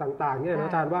ผักต่างๆเนี่ยนะอ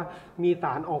าจารย์ว่ามีส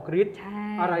ารออกฤทธิ์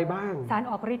อะไรบ้างสาร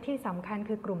ออกฤทธิ์ที่สำคัญ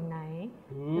คือกลุ่มไหน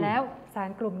แล้วสาร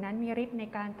กลุ่มนั้นมีฤทธิ์ใน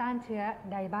การต้านเชื้อ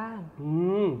ใดบ้าง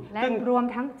และรวม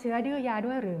ทั้งเชื้อดื้อยา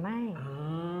ด้วยหรือไม่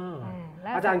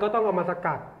อาจารย์ก็ต้องเอามาส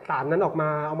กัดสารนั้นออกมา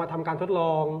เอามาททำการทดล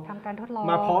อง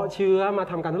มาเพาะเชื้อมา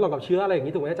ทำการทดลองกับเชื้ออะไรอย่าง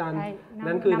นี้ถูกไหมอาจารย์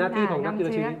นั่นคือหน้าที่ของนักจุล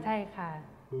ชีววิทยาใช่ค่ะ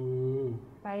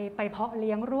ไปเพาะเ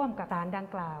ลี้ยงร่วมกับสารดัง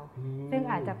กล่าวซึ่ง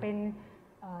อาจจะเป็น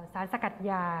สารสกัดห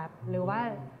ยาบหรือว่า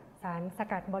สารส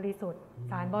กัดบริสุทธิ์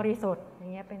สารบริสุทธิ์อย่า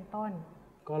งเงี้ยเป็นต้น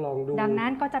ก็ลองดูดังนั้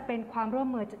นก็จะเป็นความร่วม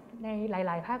มือในห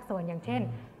ลายๆภาคส่วนอย่างเช่น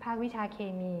ภาควิชาเค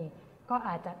มีก็อ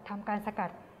าจจะทำการสกัด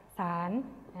สาร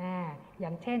อย่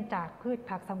างเช่นจากพืช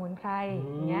ผักสมุนไพร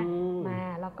อย่างเงี้ยมา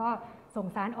แล้วก็ส่ง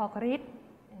สารออกฤทธิ์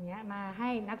อย่างเงี้ยมาให้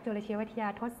นักจุลชีววิทยา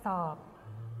ทดสอบ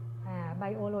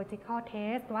biological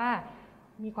test ว่า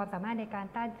มีความสามารถในการ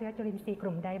ต้านเชื้อจุลินทรีย์ก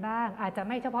ลุ่มใดบ้างอาจจะไ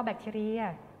ม่เฉพาะแบคทีเรีย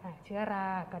เชื้อรา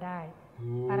ก็ได้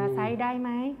พาราไซต์ได้ไหม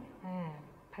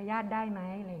พยาธิได้ไหม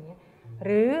อะไรอย่างเงี้ยห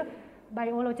รือ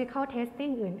biological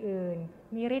testing อื่น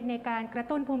ๆมีฤทธิ์ในการกระ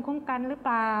ตุ้นภูมิคุ้มกันหรือเป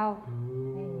ล่า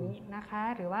อย่างนี้นะคะ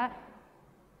หรือว่า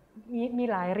มี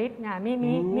หลายฤทธิ์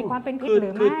มีความเป็นพิษหรื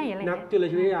อไม่อะไรนักจุล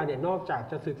ชีววิทยาเนี่ยนอกจาก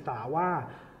จะศึกษาว่า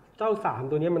เจ้าสาร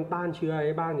ตัวนี้มันต้านเชื้ออะไร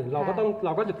บ้างเนี่ยเรา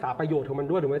ก็ศึกษาประโยชน์ของมัน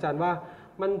ด้วยถูกไหมอาจารย์ว่า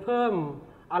มันเพิ่ม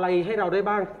อะไรให้เราได้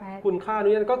บ้างคุณค่า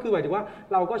นี้ก็คือหมายถึงว่า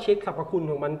เราก็เช็คสรรพคุณ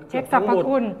ของมันทั้งหมด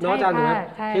เนาะอาจารย์ถูกไหม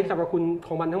เช็คสรรพคุณข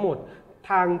องมันทั้งหมด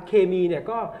ทางเคมีเนี่ย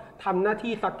ก็ทำหน้า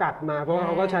ที่สกัดมาเพราะเข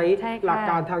าก็ใช้หลัก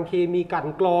การทางเคมีกลั่น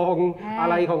กรองอะ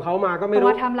ไรของเขามาก็ไม่รู้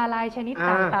ตัวทำละลายชนิด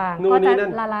ต่างๆก็จะ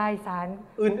ละลายสาร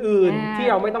อื่นๆที่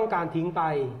เราไม่ต้องการทิ้งไป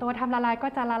ตัวทำละลายก็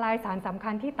จะละลายสารสำคั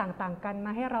ญที่ต่างๆกันม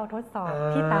าให้เราทดสอบ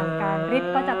ที่ต่างกันฤท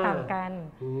ธิ์ก็จะต่างกัน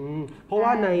เพราะว่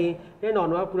าในแน่นอน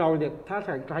ว่าเราเนี่ยถ้า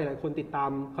ใครหลายคนติดตา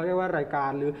มเขาเรียกว่ารายการ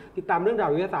หรือติดตามเรื่องราว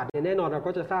วิทยาศาสตร์เนี่ยแน่นอนเรา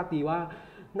ก็จะทราบดีว่า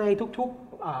ในทุก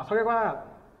ๆเขาเรียกว่า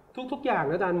ทุกๆอย่าง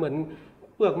นะอาจารย์เหมือน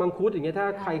เปลือกมังคุดอย่างเงี้ยถ้า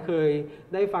ใครเคย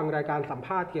ได้ฟังรายการสัมภ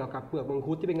าษณ์เกี่ยวกับเปลือกมัง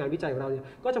คุดที่เป็นงานวิจัยของเราเนี่ย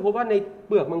ก็จะพบว่าใน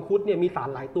เปลือกมังคุดเนี่ยมีสาร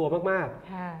หลายตัวมาก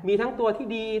ๆมีทั้งตัวที่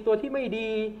ดีตัวที่ไม่ดี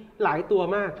หลายตัว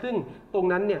มากซึ่งตรง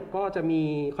นั้นเนี่ยก็จะมี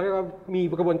เขาเรียกว่ามี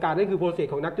กระบวนการนั่นคือโปรเซส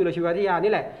ของนักจุลชีววิทยา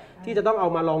นี่แหละที่จะต้องเอา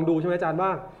มาลองดูใช่ไหมอาจารย์ว่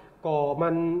าก่อมั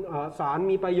นสาร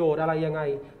มีประโยชน์อะไรยังไง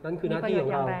นั่นคือหน้าที่ขอ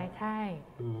งเราใช่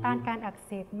ต้านการอักเ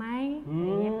สบไหมอ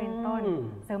ย่างนี้เป็นต้น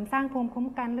เสริมสร้างภูมิคุ้ม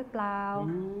กันหรือเปล่า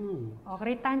ออก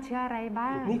ฤทธิ์ต้านเชื้ออะไรบ้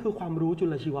างนี่คือความรู้จุ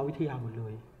ลชีววิทยาหมดเล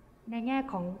ยในแง่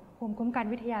ของภูมิคุ้มกัน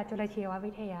วิทยาจุลชีว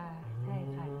วิทยาใช่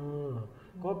ค่ะ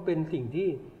ก็เป็นสิ่ง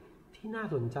ที่น่า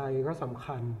สนใจก็สำ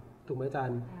คัญถูกไหมอาจา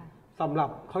รย์สำหรับ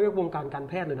เขาเรียกวงการการ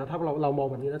แพทย์เลยนะถ้าเรามอง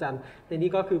แบบนี้นะอาจารย์แต่นี้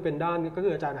ก็คือเป็นด้านก็คื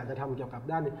ออาจารย์อาจจะทำเกี่ยวกับ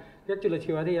ด้านเรียกจุล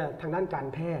ชีววิทยาทางด้านการ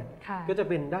แพทย์ก็จะ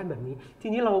เป็นด้านแบบนี้ที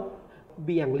นี้เราเ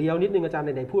บี่ยงเลี้ยวนิดนึงอาจารย์ไ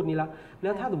หนๆพูดนี้แล้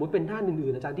วถ้าสมมติเป็นด้าน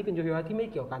อื่นๆอาจารย์ที่เป็นจุลชีววิทยาที่ไม่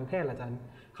เกี่ยวกับการแพทย์อาจารย์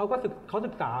เขา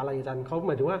ศึกษาอะไรอาจารย์เขาห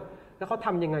มายถึงว่าแล้วเขาท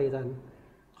ำยังไงอาจารย์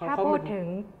ถ้าพูดถึง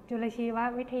จุลชีว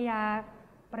วิทยา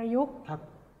ประยุกต์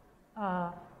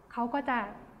เขาก็จะ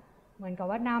เหมือนกับ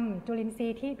ว่านำจุลินทรี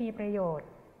ย์ที่มีประโยชน์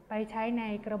ไปใช้ใน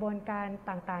กระบวนการ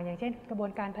ต่างๆอย่างเช่นกระบว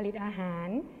นการผลิตอาหาร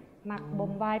หมักบ่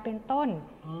มไวน์เป็นต้น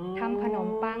ทำขนม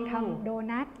ปังทำโด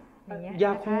นัทอย่างเงี้ยย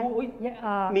าคู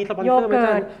มีสปอนเซอร์ไหม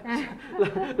จ๊ะ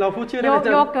เราพูดชื่อได้ไหมจ๊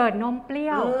ะโยเกิร์ตนมเปรี้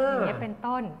ยวอย่างเงี้ยเป็น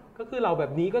ต้นก็คือเราแบ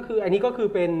บนี้ก็คืออันนี้ก็คือ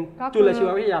เป็นจุลชีว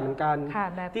วิทยาเหมือนกัน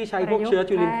ที่ใช้พวกเชื้อ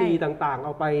จุลินทรีย์ต่างๆเอ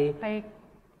าไป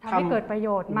ทำให้เกิดประโย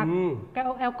ชน์หมัก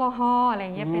แอลกอฮอล์อะไร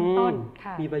เงี้ยเป็นต้น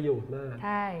มีประโยชน์มากใ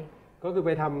ช่ก็คือไ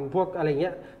ปทำพวกอะไรเงี้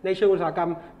ยในเชิงอุตสาหกรรม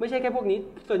ไม่ใช่แค่พวกนี้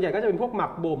ส่วนใหญ่ก็จะเป็นพวกหมั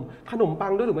กบ่มขนมปั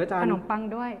งด้วยถูกไหมอาจารย์ขนมปัง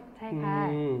ด้วยใช่ค่ะ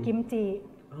กิมจิ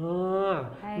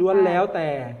ล้วนแล้วแต่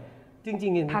จริ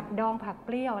งๆผักดองผักเป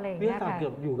รี้ยวอะไรอย่างเงี้ยค่ะเกื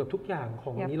อบอยู่กับทุกอย่างข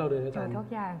องนี้เราเลยอาจารย์ทุก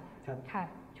อย่างค่ะ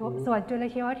ส่วนจุล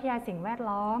ชีววิทยาสิ่งแวด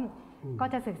ล้อมก็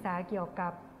จะศึกษาเกี่ยวกั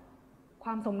บคว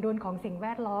ามสมดุลของสิ่งแว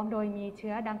ดล้อมโดยมีเ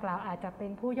ชื้อดังกล่าวอาจจะเป็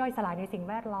นผู้ย่อยสลายในสิ่ง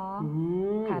แวดล้อม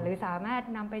ค่ะหรือสามารถ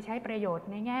นำไปใช้ประโยชน์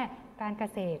ในแง่การเก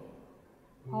ษตร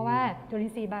เพราะว่าจุลิ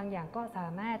นทรีย์บางอย่างก็สา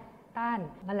มารถต้าน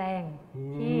แมลง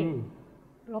ที่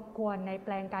รบกวนในแป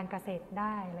ลงการเกษตรไ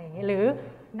ด้อะไรอย่างเงี้ยหรือ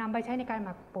นำไปใช้ในการห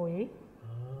มักปุ๋ย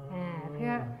เพื่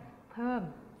อเพิ่ม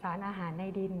สารอาหารใน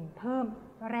ดินเพิ่ม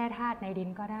แร่ธาตุในดิน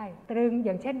ก็ได้ตรึงอ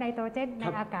ย่างเช่นไนโตรเจนใน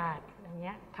อากาศอย่างเ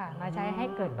งี้ยค่ะมาใช้ให้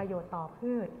เกิดประโยชน์ต่อ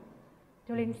พืช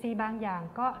จุลินทรีย์บางอย่าง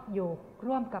ก็อยู่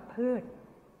ร่วมกับพืช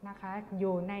นะคะอ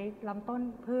ยู่ในลำต้น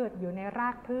พืชอยู่ในรา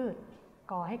กพืช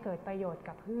ก่อให้เกิดประโยชน์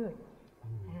กับพืช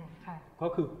ก็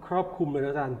คือครอบคลุมเลย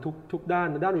อาจารย์ทุกด้าน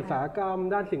อุตสาหกรรม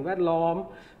ด้านสิ่งแวดล้อม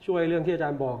ช่วยเรื่องที่อาจา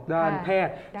รย์บอกด้านแพท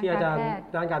ย์ที่อาจารย์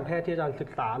ด้านการแพทย์ที่อาจารย์ศึก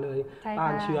ษาเลยต้า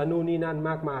นเชื้อนู่นนี่นั่น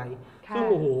มากมายซึ่ง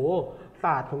โอ้โห ศ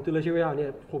าสตร์ของจุลชีววิทยาเนี่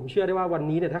ยผมเชื่อได้ว่าวัน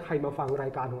นี้เนี่ยถ้าใครมาฟังรา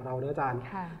ยการของเรานะอาจารย์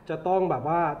ค่ะ จะต้องแบบ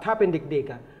ว่าถ้าเป็นเด็ก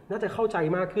ๆอ่ะน่าจะเข้าใจ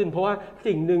มากขึ้น เพราะว่า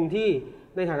สิ่งหนึ่งที่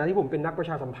ในฐานะที่ผมเป็นนักประ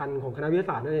ชาสัมพันธ์ของคณะวิทยา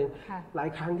ศาสตร์นั่นเอง ค่ะ หลาย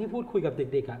ครั้งที่พูดคุยกับเ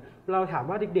ด็กๆอ่ะเราถาม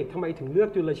ว่าเด็กๆทำไมถึงเลือก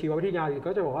จุลชีววิทยา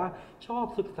ก็จะบอกว่าชอบ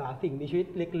ศึกษาสิ่งมีชีวิต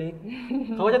เล็ก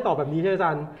ๆ เขาก็จะตอบแบบนี้ใช่ไหมอาจ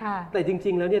ารย์ ค่ะ แต่จ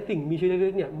ริงๆแล้วเนี่ยสิ่งมีชีวิตเ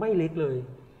ล็กๆเนี่ยไม่เล็กเลย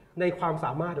ในความส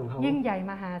ามารถของเขา ยิ่งใหญ่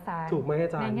มหาศาล ถูกไหมอ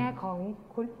าจารย์ ในแง่ของ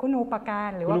คุณูปการ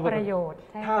หรือว่าประโยชน์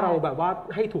ใช่ ถ้า ค่ะ เราแบบว่า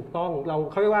ให้ถูกต้องเรา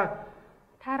เขาเรียกว่า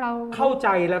ถ้าเรา เข้าใจ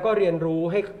แล้วก็เรียนรู้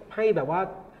ให้แบบว่า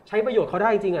ใช้ประโยชน์เขาได้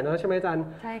จริงอ่ะนะใช่ไหมอาจารย์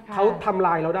ใช่ค่ะ เขาทำล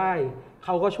ายเราได้เข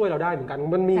าก็ช่วยเราได้เหมือนกัน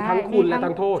มันมีทั้งคุณและ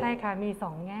ทั้งโทษ ใช่ค่ะมีส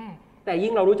องแง่ แต่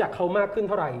ยิ่งเรารู้จักเขามากขึ้น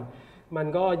เท่าไหร่ มัน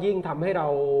ก็ยิ่งทำให้เรา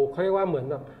เขาเรียกว่าเหมือน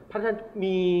แบบพัฒนา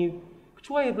มี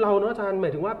ช่วยเราเนาะอาจารย์หมา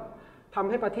ยถึงว่าทำ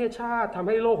ให้ประเทศชาติทำใ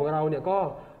ห้โลกของเราเนี่ยก็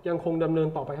ยังคงดำเนิน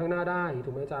ต่อไปข้างหน้าได้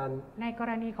ถูกไหมอาจารย์ ในก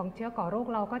รณีของเชื้อก่อโรค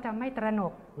เราก็จะไม่ตระหน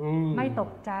ก อื ไม่ต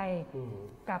กใจ อืม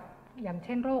กับอย่างเ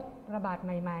ช่นโรคระบาดใ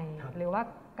หม่ ครับ ๆ หรือว่า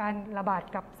การระบาด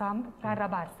กับซ้ำการระ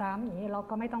บาดซ้ำอย่างนี้เรา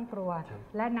ก็ไม่ต้องกลัว ครับ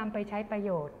และนำไปใช้ประโ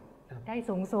ยชน์ ครับ ได้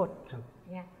สูงสุด ครับ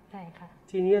เนี่ยใช่ค่ะ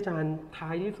ทีนี้อาจารย์ท้า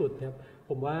ยที่สุดครับ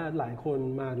ผมว่าหลายคน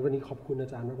มาวันนี้ขอบคุณอา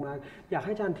จารย์มากๆอยากใ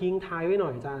ห้อาจารย์ทิ้งท้ายไว้หน่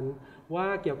อยอาจารย์ว่า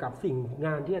เกี่ยวกับสิ่งง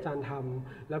านที่อาจารย์ท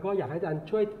ำแล้วก็อยากให้อาจารย์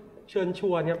ช่วยเชิญช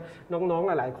วนครับน้องๆห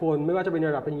ลายๆคน ไม่ว่าจะเป็น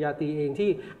ระดับปริญญาตรีเองที่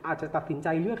อาจจะตัดสินใจ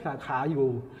เลือกสาขาอยู่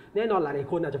แน่นอนหลาย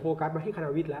ๆคนอาจจะโฟกัสมาที่คณะ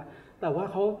วิทย์แล้วแต่ว่า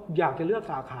เขาอยากจะเลือก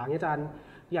สาขาเนี่ยอาจารย์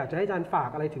อยากจะให้อาจารย์ฝาก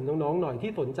อะไรถึงน้องๆหน่อย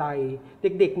ที่สนใจเ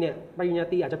ด็กๆเนี่ยปริญญา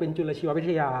ตรีอาจจะเป็นจุลชีววิ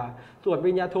ทยา ส่วนป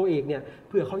ริญญาโทเอกเนี่ย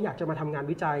เผื่อเขาอยากจะมาทำงาน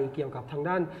วิจัยเกี่ยวกับทาง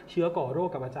ด้านเชื้อก่อโรค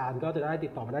กับอาจารย์ ก็จะได้ติ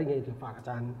ดต่อมาได้ไงถึงฝากอาจ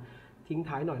ารย์ทิ้ง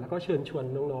ท้ายหน่อยแล้วก็เชิญชวน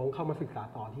น้องๆเข้ามาศึกษา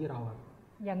ต่อที่เราครับ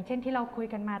อย่างเช่นที่เราคุย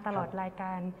กันมาตลอดรายก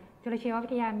ารจุลชีววิ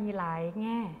ทยามีหลายแ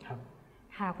ง่ ครับ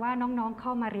หากว่าน้องๆเข้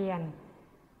ามาเรียน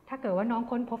ถ้าเกิดว่าน้อง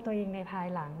ค้นพบตัวเองในภาย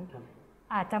หลัง ครับ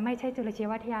อาจจะไม่ใช่จุลชี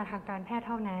ววิทยาทางการแพทย์เ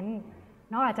ท่านั้น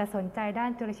น้องอาจจะสนใจด้า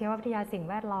นจุลชีววิทยาสิ่ง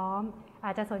แวดล้อม อ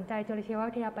าจจะสนใจจุลชีว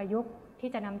วิทยาประยุกต์ที่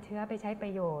จะนำเชื้อไปใช้ปร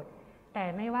ะโยชน์ แต่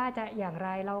ไม่ว่าจะอย่างไร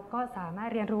เราก็สามารถ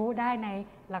เรียนรู้ได้ใน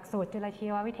หลักสูตรจุลชี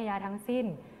ววิทยาทั้งสิ้น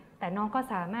แต่น้องก็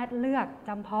สามารถเลือกจ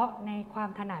ำเพาะในความ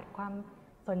ถนัดความ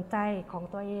สนใจของ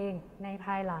ตัวเองในภ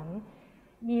ายหลัง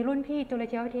มีรุ่นพี่จุล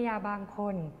ชีววิทยาบางค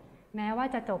น แม้ว่า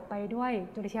จะจบไปด้วย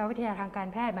จุลชีววิทยาทางการ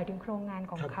แพทย์หมายถึงโครงงาน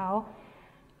ของ ครับ เขา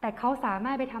แต่เขาสาม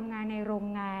ารถไปทำงานในโรง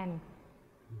งา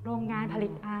นผลิ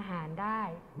ตอาหารได้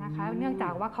นะคะ เนื่องจา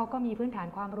กว่าเขาก็มีพื้นฐาน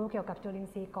ความรู้เกี่ยวกับจุลิน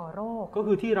ทรีย์ก่อโรค ก็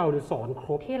คือที่เราสอนคร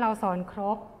บ ที่เราสอนคร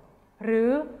บ หรือ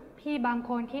พี่บาง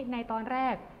คนที่ในตอนแร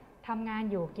กทำงาน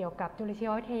อยู่เกี่ยวกับจุลชี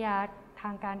ววิทยาทา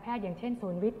งการแพทย์อย่างเช่นศู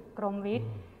นย์วิทย์กรมวิทย์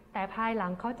แต่ภายหลั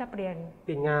งเขาจะเปลี่ยน เป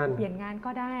ลี่ยนงาน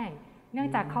ก็ได้ เนื่อง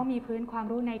จากเขามีพื้นความ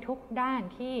รู้ในทุกด้าน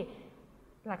ที่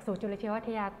หลักสูตรจุลชีววิ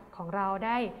ทยาของเราไ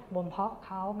ด้บ่มเพาะเ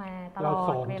ขามาตล เรา อ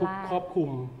ส ด อน เว ทุก ลา ครอบคลุ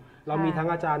ม เรามี ค่ะ ทั้ง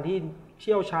อาจารย์ที่เ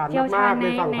ชี่ยวชาญ เชี่ยวชาม าก ญ ๆใน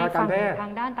ฝั่งทางการแพทย์ ทา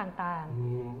งด้านต่าง อื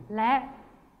ม ๆ และ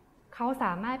เขาส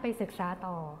ามารถไปศึกษา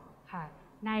ต่อค่ะ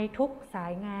ในทุกสา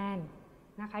ยงาน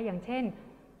นะคะอย่างเ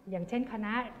ช่นคณ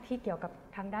ะที่เกี่ยวกับ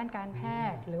ทางด้านการแพ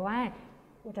ทย์ หรือว่า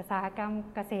อุตสาหกรรม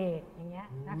เกษตรอย่างเงี้ย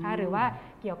นะคะหรือว่า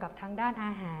เกี่ยวกับทางด้านอ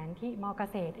าหารที่มเก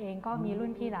ษตรเองก็มีรุ่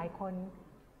นพี่หลายคน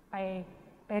ไป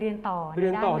เรียนต่อ เรี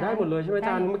ยนต่อ ใ ได้หมดเลยใช่ไหมอา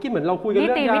จารย์ ด้ เมื่อกี้เหมือนเราคุยกัน นิ เ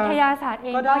รื่อง ติ ยา วิทยาศาสตร์เอ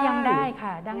ง ก็ได้ ก็ยังได้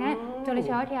ค่ะ ดังนั้น อ๋อ จุล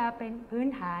ชีววิทยาเป็นพื้น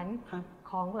ฐาน ครับ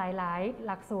ของหลาย ๆ ห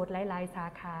ลักสูตรหลาย ๆ สา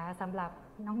ขาสำหรับ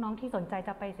น้อง ๆ ที่สนใจจ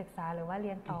ะไปศึกษาหรือว่าเ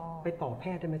รียนต่อ ไปต่อแพ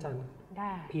ทย์ได้ไหมอาจารย์ ไ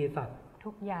ด้ เภสัช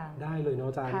ทุกอย่าง ได้เลยเนาะ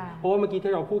อาจารย์ ค่ะ เพราะว่าเมื่อกี้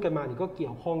ที่เราพูดกันมานี่ก็เกี่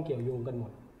ยวข้องเกี่ยวโยงกันหม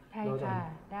ด ใช่ เราจะ ค่ะ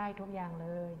ได้ทุกอย่างเล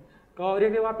ย ก็เรีย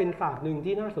กได้ว่าเป็นศาสตร์หนึ่ง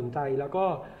ที่น่าสนใจแล้วก็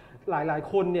หลาย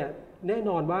ๆ คนเนี่ยแน่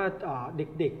นอนว่าเ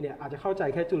ด็กๆเนี่ยอาจจะเข้าใจ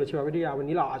แค่จุลชีววิทยาวัน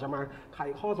นี้เราอาจจะมาไข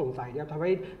ข้อสงสัยเนี่ยทำใ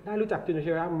ห้ได้รู้จักจุลชี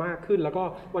ววิทยามากขึ้น แล้วก็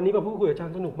วันนี้มาพูดคุยกับอาจาร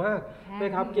ย์สนุกมาก ค่ะ น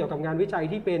ะครับเกี่ยวกับงานวิจัย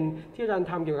ที่เป็นที่อาจารย์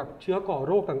ทำเกี่ยวกับเชื้อก่อ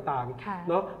โรคต่าง ค่ะ ๆ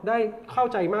เนาะได้เข้า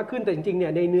ใจมากขึ้นแต่จริงๆเนี่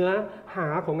ยในเนื้อหา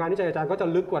ของงานวิจัยอาจารย์ก็จะ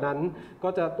ลึกกว่านั้น ก็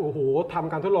จะโอ้โหท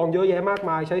ำการทดลองเยอะแยะมาก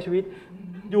มายใช้ชีวิต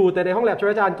อยู่แต่ในห้องแลบใช่ไห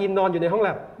มอาจารย์กินนอนอยู่ในห้องแล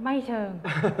บ ไม่เชิง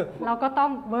เราก็ต้อ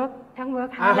งเวิร์กทั้งเวิร์ก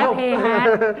ฮา อ้าว ร์ดและเพย์ฮาร์ด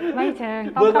ไม่เชิง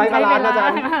Work ต้อง life ใช้เว balance ลา อาจา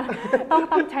รย์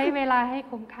ต้องใช้เวลาให้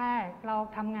คุ้มค่า เรา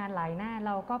ทำงานหลายหน้า เ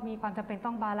ราก็มีความจำเป็นต้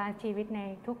องบาลานซ์ชีวิตใน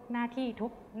ทุกหน้าที่ทุ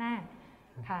กหน้า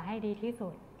ค่ะให้ดีที่สุ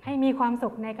ด ให้มีความสุ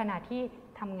ขในขณะที่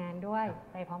ทำงานด้วย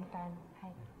ไปพร้อมกันให้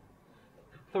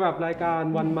สำหรับรายการ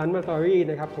วันมันมาสตอรี่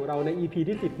นะครับของเราใน EP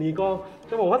ที่ 10 นี้ก็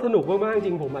จะบอกว่าสนุกมากๆจ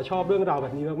ริงผมชอบเรื่องราวแบ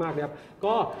บนี้มากๆนะครับ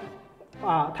ก็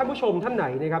ท่านผู้ชมท่านไหน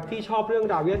นะครับที่ชอบเรื่อง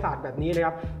ราววิทยาศาสตร์แบบนี้นะค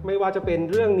รับไม่ว่าจะเป็น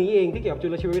เรื่องนี้เองที่เกี่ยวกับจุ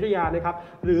ลชีววิทยานะครับ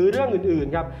หรือเรื่องอื่น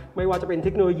ๆครับไม่ว่าจะเป็นเท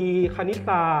คโนโลยีคณิตศ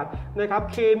าสตร์นะครับ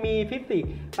เคมีฟิสิก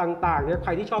ส์ต่างๆเนี่ยใค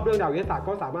รที่ชอบเรื่องราววิทยาศาสตร์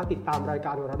ก็สามารถติดตามรายก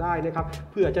ารของเราได้นะครับ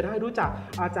เพื่อจะได้รู้จัก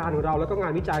อาจารย์ของเราแล้วก็งา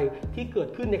นวิจัยที่เกิด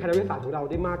ขึ้นในคณะวิทยาศาสตร์ของเรา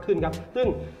ได้มากขึ้นครับซึ่ง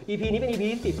EP นี้เป็น EP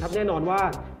ที่10ครับแน่นอนว่า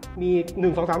มี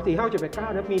1 2 3 4 5 7 8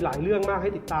 9นะมีหลายเรื่องมากใ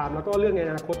ห้ติดตามแล้วก็เรื่องใน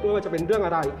อนาคตด้วยว่าจะเป็นเรื่องอ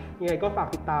ะไรยังไงก็ฝาก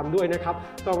ติดตามด้วยนะครับ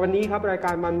สำหรับวันนี้ครับรายก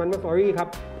ารมันสตอรี่ครับ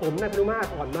ผมนายพนุมาศ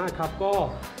อ่อนมากครับก็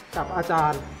กับอาจา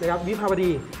รย์นะครับวิภาว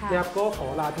ดีนะครับก็ขอ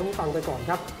ลาท่านผู้ฟังไปก่อน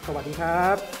ครับสวัสดีครั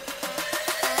บ